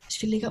 ikke?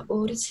 Hvis vi ligger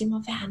 8 timer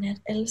hver nat,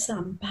 alle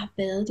sammen bare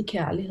badet i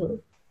kærlighed.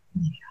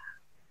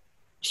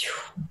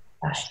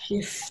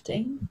 Shift,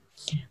 ikke?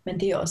 Men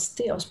det er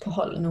også på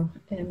hold nu,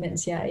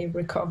 mens jeg er i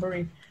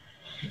recovery.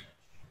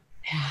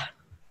 Ja.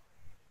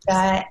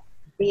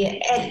 Det er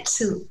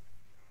altid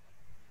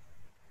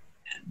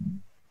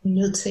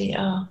nødt til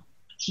at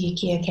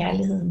give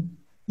kærligheden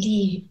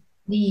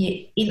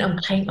lige ind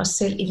omkring os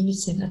selv, inden vi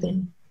sender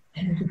den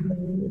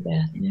ud i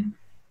verden. Ja.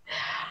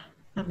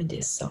 Jamen, det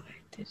er så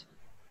rigtigt.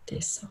 Det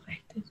er så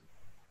rigtigt.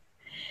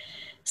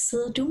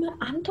 Sidder du med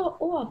andre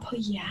ord på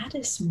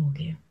hjertet,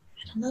 smukke?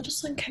 Er der noget, du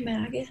sådan kan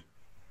mærke?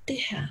 Det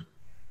her,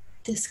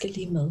 det skal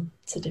lige med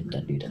til dem,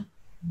 der lytter.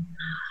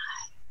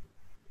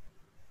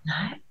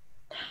 Nej.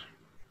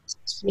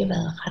 Vi har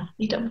været ret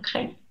vidt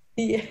omkring.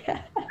 Ja.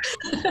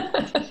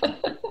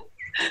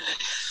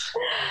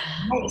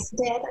 Nej, så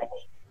det er der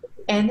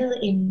andet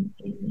end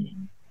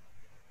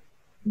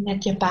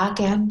at jeg bare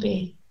gerne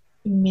vil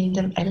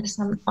minde dem alle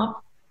sammen om,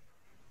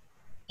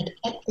 at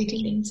alt det,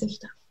 de længes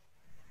efter,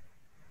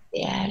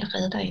 det er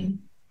allerede derinde.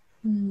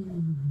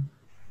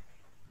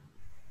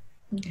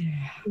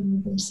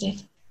 Yeah.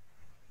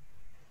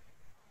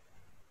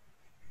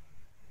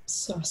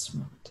 Så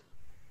smukt.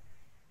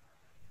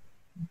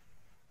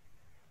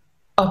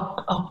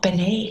 Og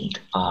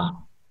banalt, og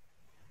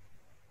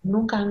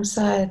nogle gange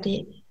så er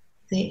det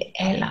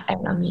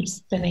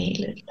allermest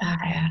banale, der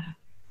er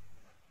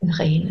den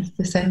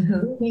reneste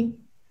sandhed, ikke?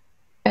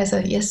 Altså,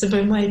 jeg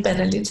svømmer i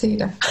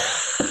banaliteter.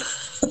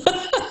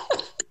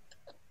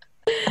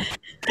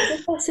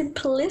 Det var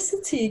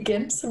simplicity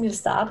igen, som jeg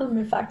startede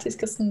med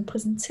faktisk at sådan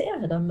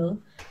præsentere dig med,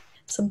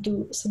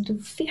 som du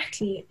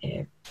virkelig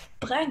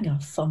bringer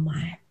for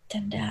mig,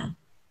 den der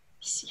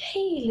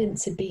helt ind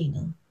til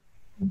benet.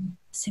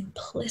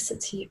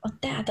 Simplicity, og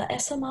der er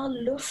så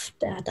meget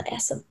luft der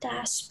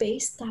er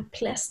space, der er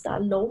plads, der er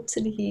lov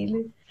til det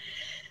hele.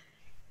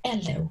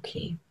 Alt er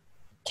okay.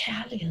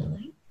 Kærlighed,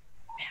 ikke?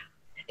 Ja,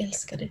 jeg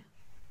elsker det.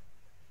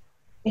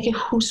 Jeg kan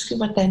huske,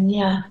 hvordan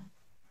jeg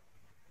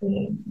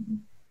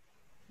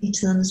i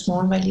tidens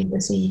morgen var lige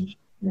at sige,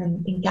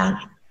 en gang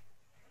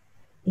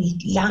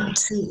i lang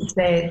tid,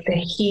 da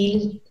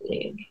hele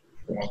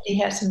det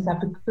her, som der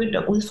begyndte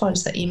at udfolde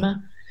sig i mig,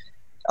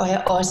 og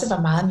jeg også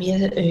var meget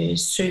mere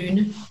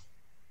søgende.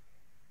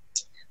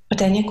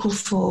 Hvordan jeg kunne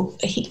få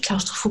helt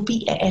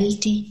klaustrofobi af alle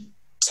de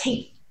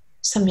ting,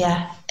 som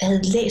jeg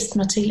havde læst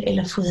mig til,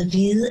 eller fået at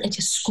vide, at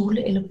jeg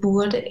skulle, eller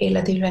burde, eller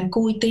det ville være en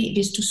god idé,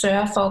 hvis du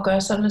sørger for at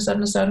gøre sådan og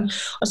sådan og sådan.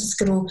 Og så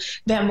skal du,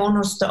 hver morgen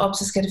når du står op,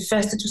 så skal det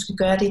første, du skal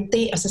gøre,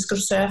 det, og så skal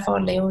du sørge for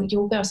at lave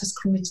yoga, og så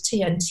skal du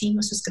meditere en time,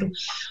 og så skal du...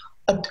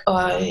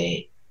 Og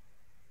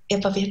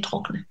jeg var ved at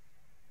drukne.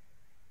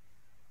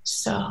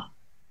 Så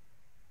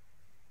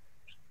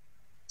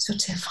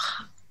sorter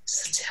fra.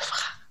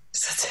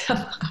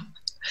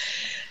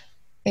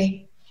 Okay.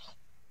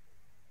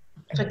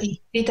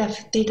 Fordi det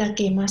der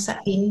gemmer sig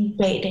inde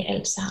bag det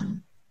alt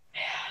sammen,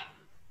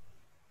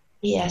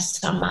 det er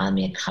så meget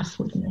mere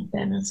kraftfuldt end det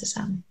andet til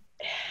sammen.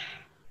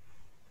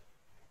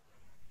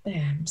 Jeg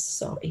er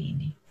så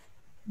enig.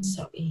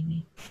 Så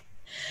enig.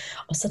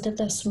 Og så den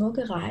der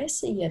smukke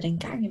rejse i, at en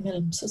gang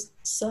imellem,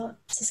 så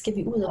skal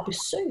vi ud og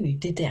besøge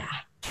det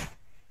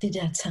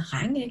der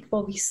terræn, ikke?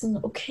 Hvor vi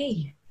sådan, okay,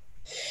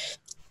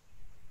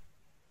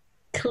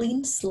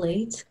 clean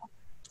slate,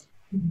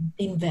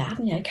 en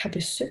verden, jeg ikke har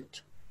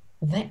besøgt.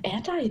 Hvad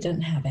er der i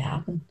den her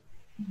verden?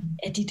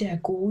 Af de der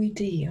gode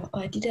idéer,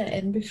 og af de der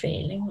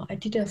anbefalinger, og af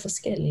de der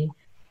forskellige.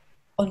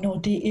 Og når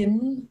det er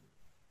inde,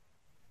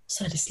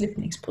 så er det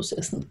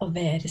slipningsprocessen, og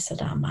hvad er det så,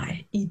 der er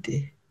mig i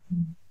det?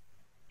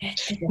 Ja,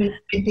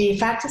 Men det er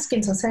faktisk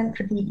interessant,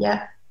 fordi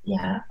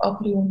jeg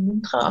oplever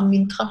mindre og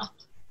mindre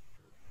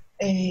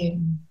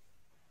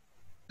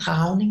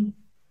dragning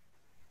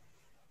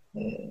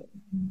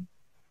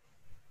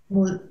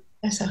mod,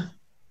 altså,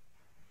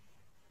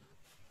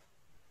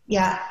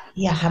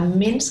 jeg har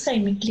mennesker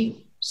i mit liv,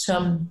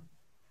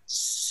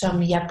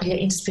 som jeg bliver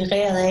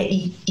inspireret af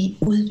i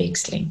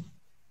udveksling,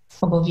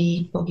 og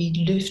hvor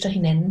vi løfter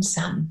hinanden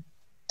sammen.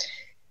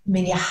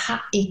 Men jeg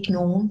har ikke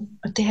nogen,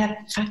 og det har jeg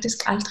faktisk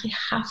aldrig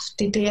haft,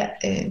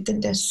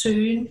 den der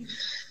søgen.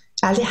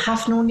 Jeg har aldrig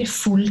haft nogen, jeg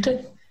fulgte,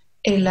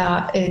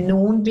 eller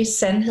nogen, hvis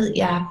sandhed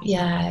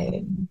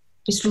jeg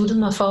besluttede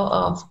mig for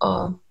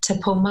at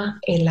tage på mig,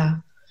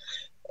 eller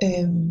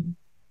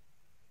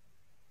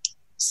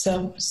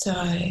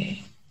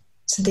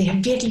så det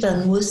har virkelig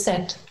været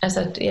modsat.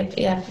 Altså,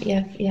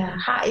 jeg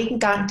har ikke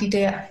engang de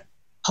der,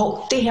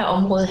 det her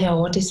område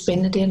herovre, det er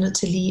spændende, det er jeg nødt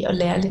til lige at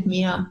lære lidt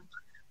mere om.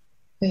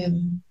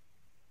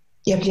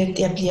 Jeg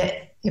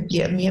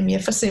bliver mere og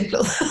mere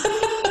forsimplet.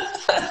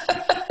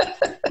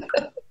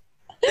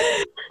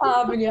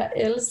 Men jeg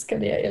elsker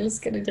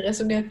det. Det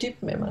resonerer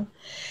dybt med mig.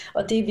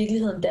 Og det er i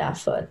virkeligheden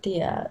derfor, at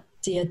det er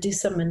det,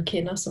 som man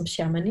kender som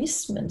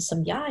shamanismen,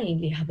 som jeg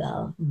egentlig har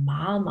været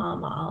meget, meget,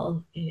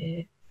 meget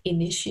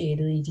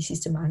initiated i de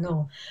sidste mange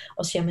år.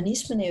 Og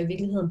shamanismen er jo i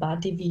virkeligheden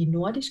bare det, vi i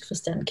nordisk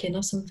forstand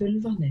kender som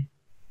vølverne.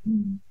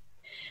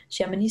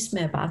 Shamanisme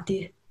er bare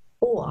det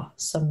ord,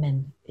 som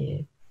man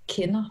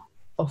kender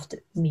ofte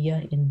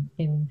mere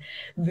end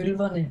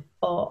vølverne.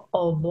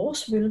 Og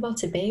vores vølver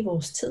tilbage i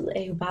vores tid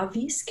er jo bare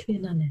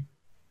viskvinderne,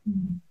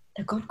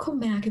 der godt kunne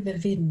mærke, hvad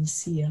vinden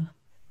siger.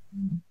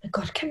 Der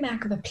godt kan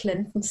mærke, hvad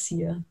planten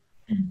siger.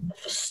 Der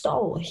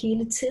forstår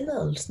hele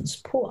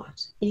tilladelsens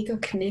port. Ikke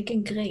at knække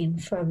en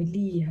gren, før vi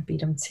lige har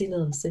bedt om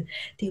tilladelse.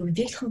 Det er jo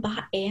virkelig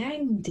bare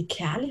æringen, det er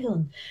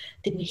kærligheden.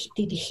 Det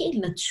er det helt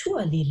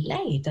naturlige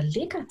lag, der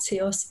ligger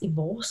til os i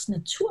vores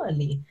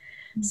naturlige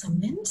som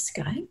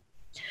mennesker, ikke?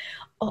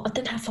 Og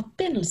den her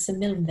forbindelse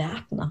mellem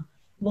verdener,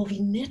 hvor vi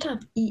netop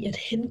i at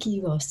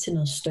hengive os til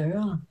noget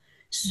større,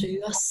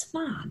 søger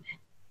svarene,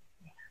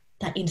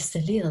 der er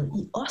installeret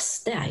i os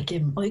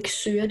derigennem, og ikke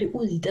søger det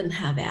ud i den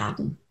her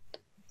verden,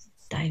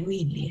 der jo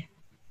egentlig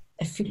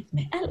er fyldt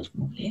med alt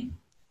muligt. Ikke?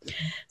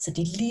 Så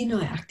det er lige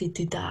nøjagtigt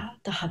det,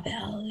 der har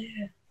været.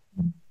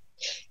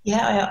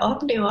 Ja, og jeg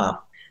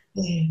oplever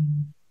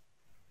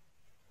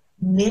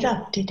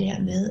netop det der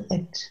med,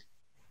 at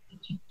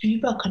jo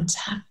dybere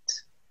kontakt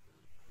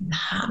man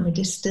har med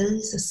det sted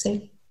i sig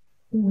selv,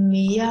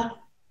 mere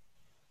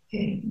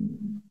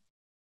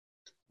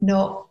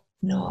når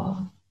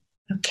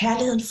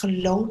kærligheden får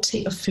lov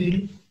til at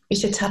fylde.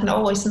 Hvis jeg tager den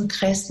over i sådan en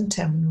kristen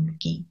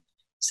terminologi,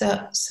 så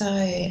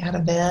har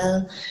der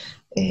været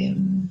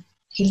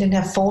hele den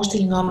her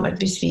forestilling om, at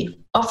hvis vi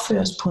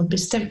opfører os på en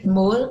bestemt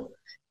måde,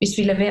 hvis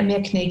vi lader være med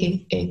at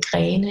knække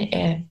grene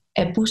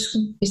af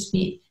busken, hvis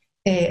vi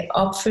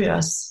opfører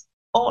os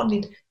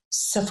ordentligt,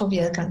 så får vi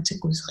adgang til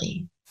Guds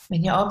rige.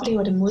 Men jeg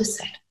oplever det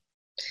modsat.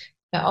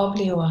 Jeg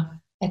oplever,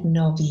 at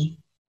når vi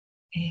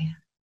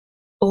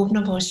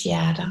åbner vores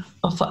hjerter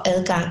og får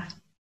adgang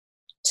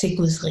til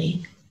Guds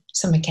rige,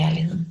 som er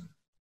kærligheden,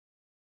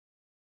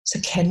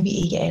 så kan vi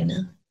ikke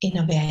andet end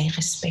at være i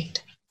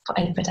respekt for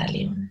alt, hvad der er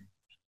levende.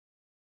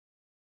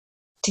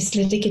 Det er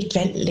slet ikke et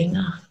valg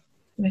længere.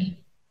 Vel?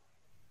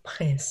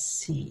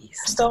 Præcis.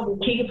 Så står vi og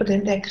kigger på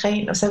den der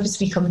gren, og så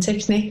hvis vi kommer til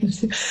at knække den,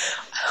 så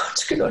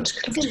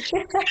undskyld.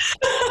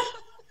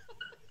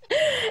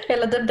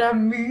 Eller den der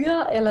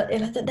myre,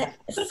 eller den der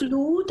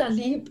flue, der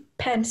lige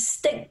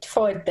panisk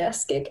får et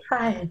dask, ikke?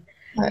 Hej.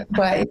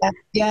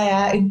 Jeg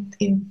er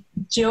en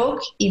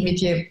joke i mit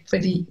hjem,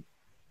 fordi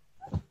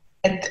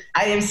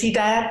jeg vil sige,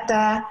 der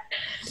er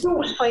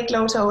mus får ikke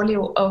lov til at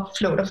overleve, og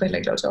flåter får heller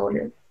ikke lov til at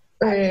overleve.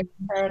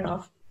 Fair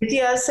enough. De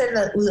har også selv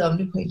været ude om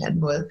det på en eller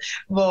anden måde.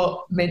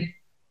 Men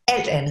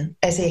alt andet,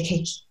 altså jeg kan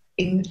ikke,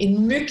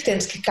 en myg,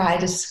 den skal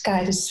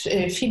guides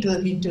fint ud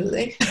af vinduet,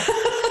 ikke?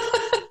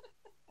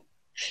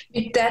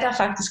 Mit datter er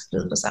faktisk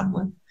blevet på samme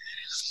måde.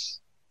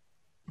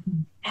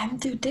 Jamen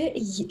det er jo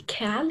det,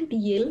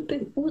 kærligt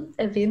hjælpe ud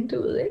af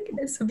vinduet,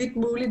 ikke? Så vidt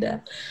muligt der.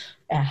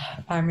 Ja,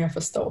 jeg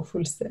forstår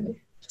fuldstændig.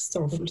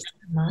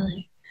 Meget,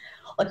 ikke?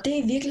 Og det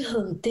er i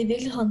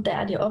virkeligheden der,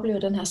 at jeg oplever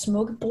den her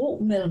smukke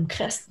bro mellem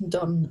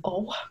kristendommen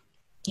og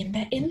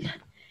hvad end.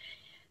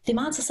 Det er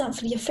meget interessant,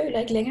 fordi jeg føler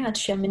ikke længere, at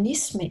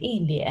shamanisme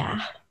egentlig er.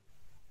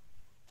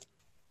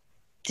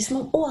 Det er som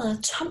om ordet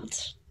er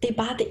tomt. Det er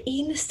bare det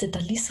eneste, der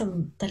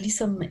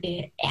ligesom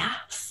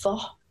er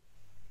for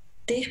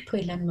det på en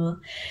eller anden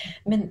måde.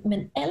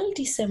 Men alle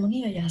de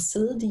ceremonier, jeg har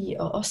siddet i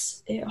og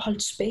også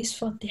holdt space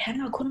for, det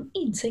handler jo kun om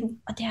én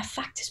ting, og det er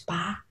faktisk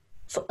bare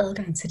at få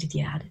adgang til dit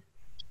hjerte.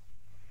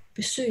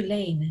 Besøg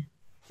lagene.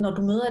 Når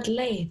du møder et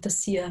lag, der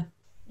siger,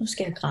 nu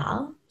skal jeg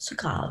græde, så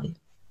græder vi.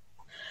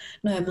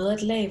 Når jeg møder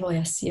et lag, hvor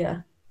jeg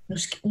siger,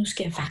 nu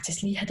skal jeg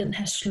faktisk lige have den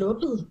her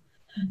sluppet,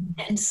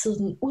 hanset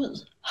den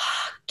ud,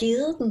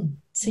 givet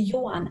den til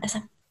jorden, altså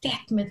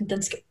væk med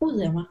den skal ud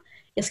af mig.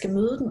 Jeg skal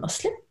møde den og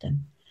slippe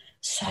den.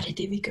 Så er det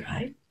det, vi gør,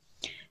 ikke?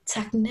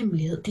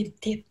 Taknemmelighed,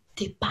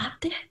 Det er bare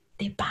det.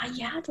 Det er bare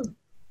hjertet.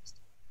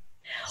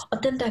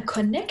 Og den der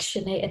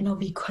connection af, at når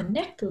vi er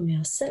connected med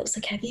os selv,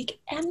 så kan vi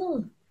ikke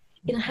andet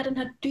end at have den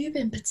her dybe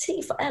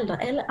empati for alt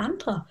og alle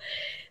andre.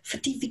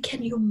 Fordi vi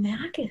kan jo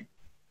mærke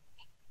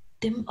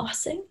dem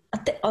også, ikke?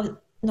 Og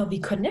når vi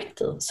er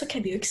connected, så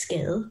kan vi jo ikke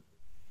skade.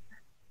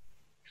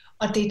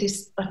 Og det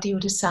er jo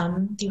det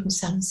samme. Det er jo den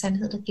samme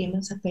sandhed, der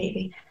gemmer sig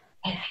bagved.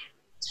 Ja.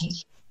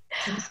 Det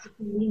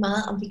er lige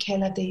meget, om vi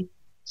kalder det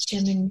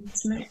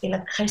shamanisme,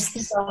 eller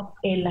kristendom,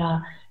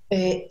 eller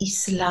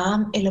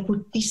islam, eller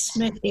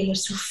buddhisme, eller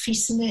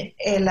sufisme,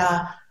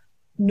 eller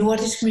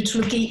nordisk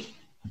mytologi.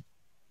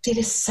 Det er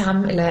det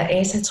samme, eller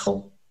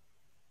asatro.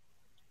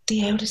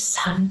 Det er jo det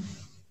samme.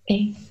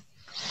 Ikke?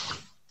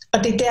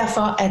 Og det er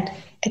derfor, at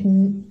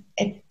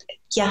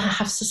jeg har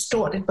haft så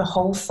stort et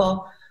behov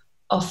for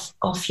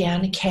at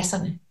fjerne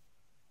kasserne,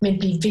 men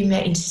blive ved med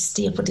at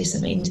insistere på det,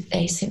 som er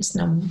essensen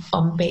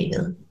om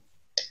bagved.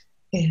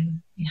 Ja.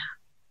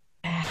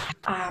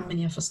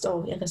 Men jeg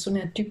forstår, jeg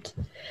resonerer dybt.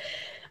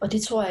 Og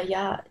det tror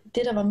jeg,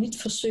 det der var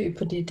mit forsøg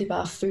på det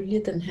var at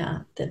følge den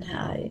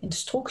her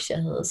instruks,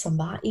 jeg havde, som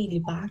var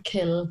egentlig bare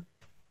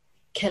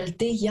kalde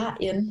det, jeg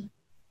end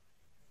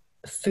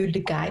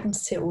følte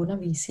guidance til at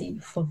undervise i,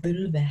 for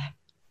vølva.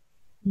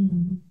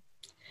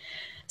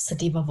 Så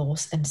det var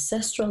vores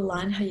ancestral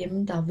line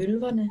herhjemme, der er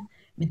vølverne,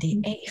 men det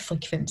er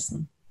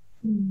A-frekvensen.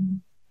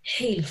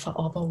 Helt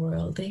fra upper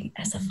world, ikke?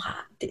 Altså fra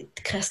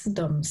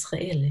kristendommens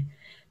reelle.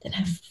 Den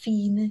her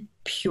fine,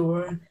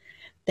 pure,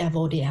 der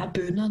hvor det er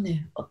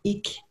bønnerne, og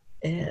ikke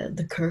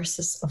the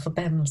curses og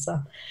forbandelser,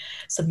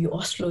 som jo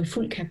også slår i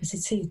fuld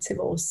kapacitet til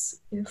vores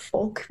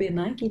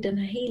forkvinder, ikke? I den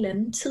her helt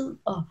anden tid,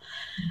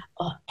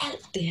 og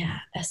alt det her,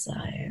 altså,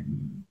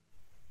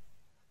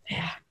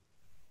 ja,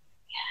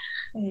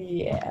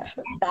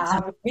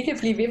 vi kan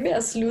blive ved med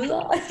at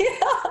sludre.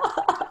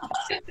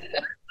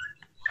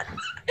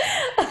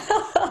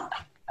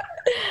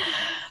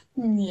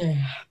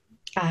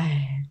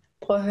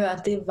 Prøv at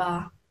høre, det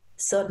var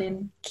sådan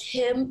en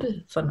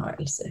kæmpe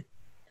fornøjelse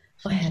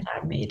at have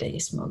dig med i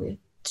dag, Smukke.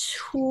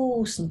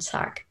 Tusind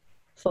tak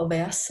for at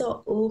være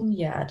så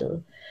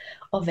åbenhjertet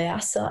og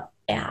være så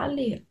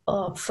ærlig,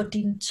 og for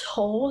dine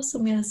tårer,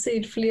 som jeg har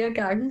set flere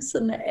gange,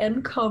 sådan er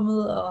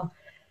ankommet. Og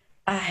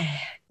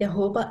jeg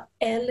håber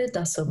alle,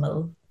 der så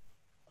med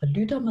og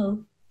lytter med,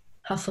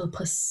 har fået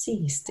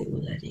præcis det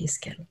ud af det, I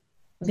skal.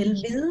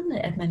 Velvidende,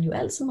 at man jo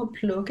altid må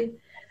plukke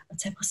og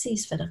tage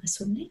præcis, hvad der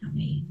resonerer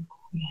med en.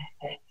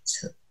 Ja,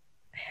 altid.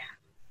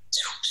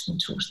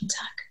 Tusind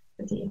tak,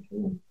 fordi jeg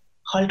kunne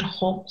holde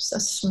rum så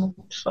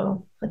smukt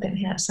for den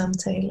her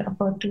samtale, og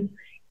for at du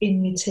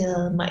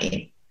inviterede mig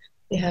ind.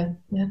 Det har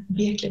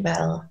virkelig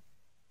været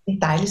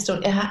en dejlig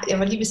stund. Jeg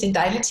var lige ved en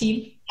dejlig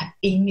time. Jeg har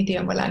ingen idé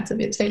om, hvor lang tid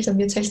vi har talt sammen.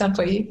 Vi har talt sammen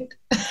for evigt.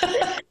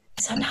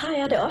 Sådan har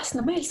jeg det også.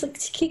 Normalt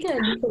så kigger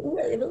jeg lige på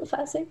uret. Jeg ved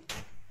faktisk ikke.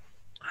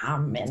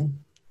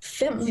 Men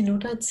 5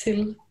 minutter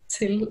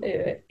til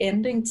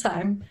ending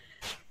time.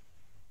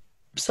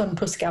 Sådan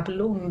på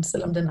skabelonen,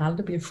 selvom den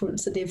aldrig bliver fuld.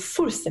 Så det er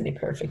fuldstændig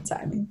perfect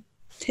timing.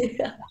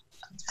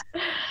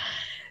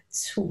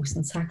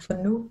 Tusind tak for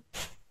nu.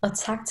 Og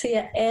tak til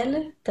jer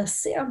alle, der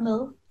ser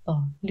med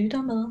og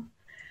lytter med.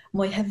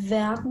 Må I have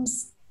verdens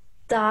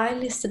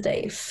dejligste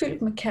dag,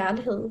 fyldt med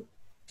kærlighed,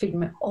 fyldt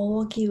med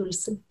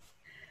overgivelse.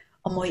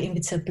 Og må I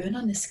invitere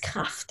bønnernes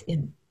kraft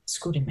ind,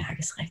 skulle det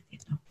mærkes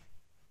rigtigt.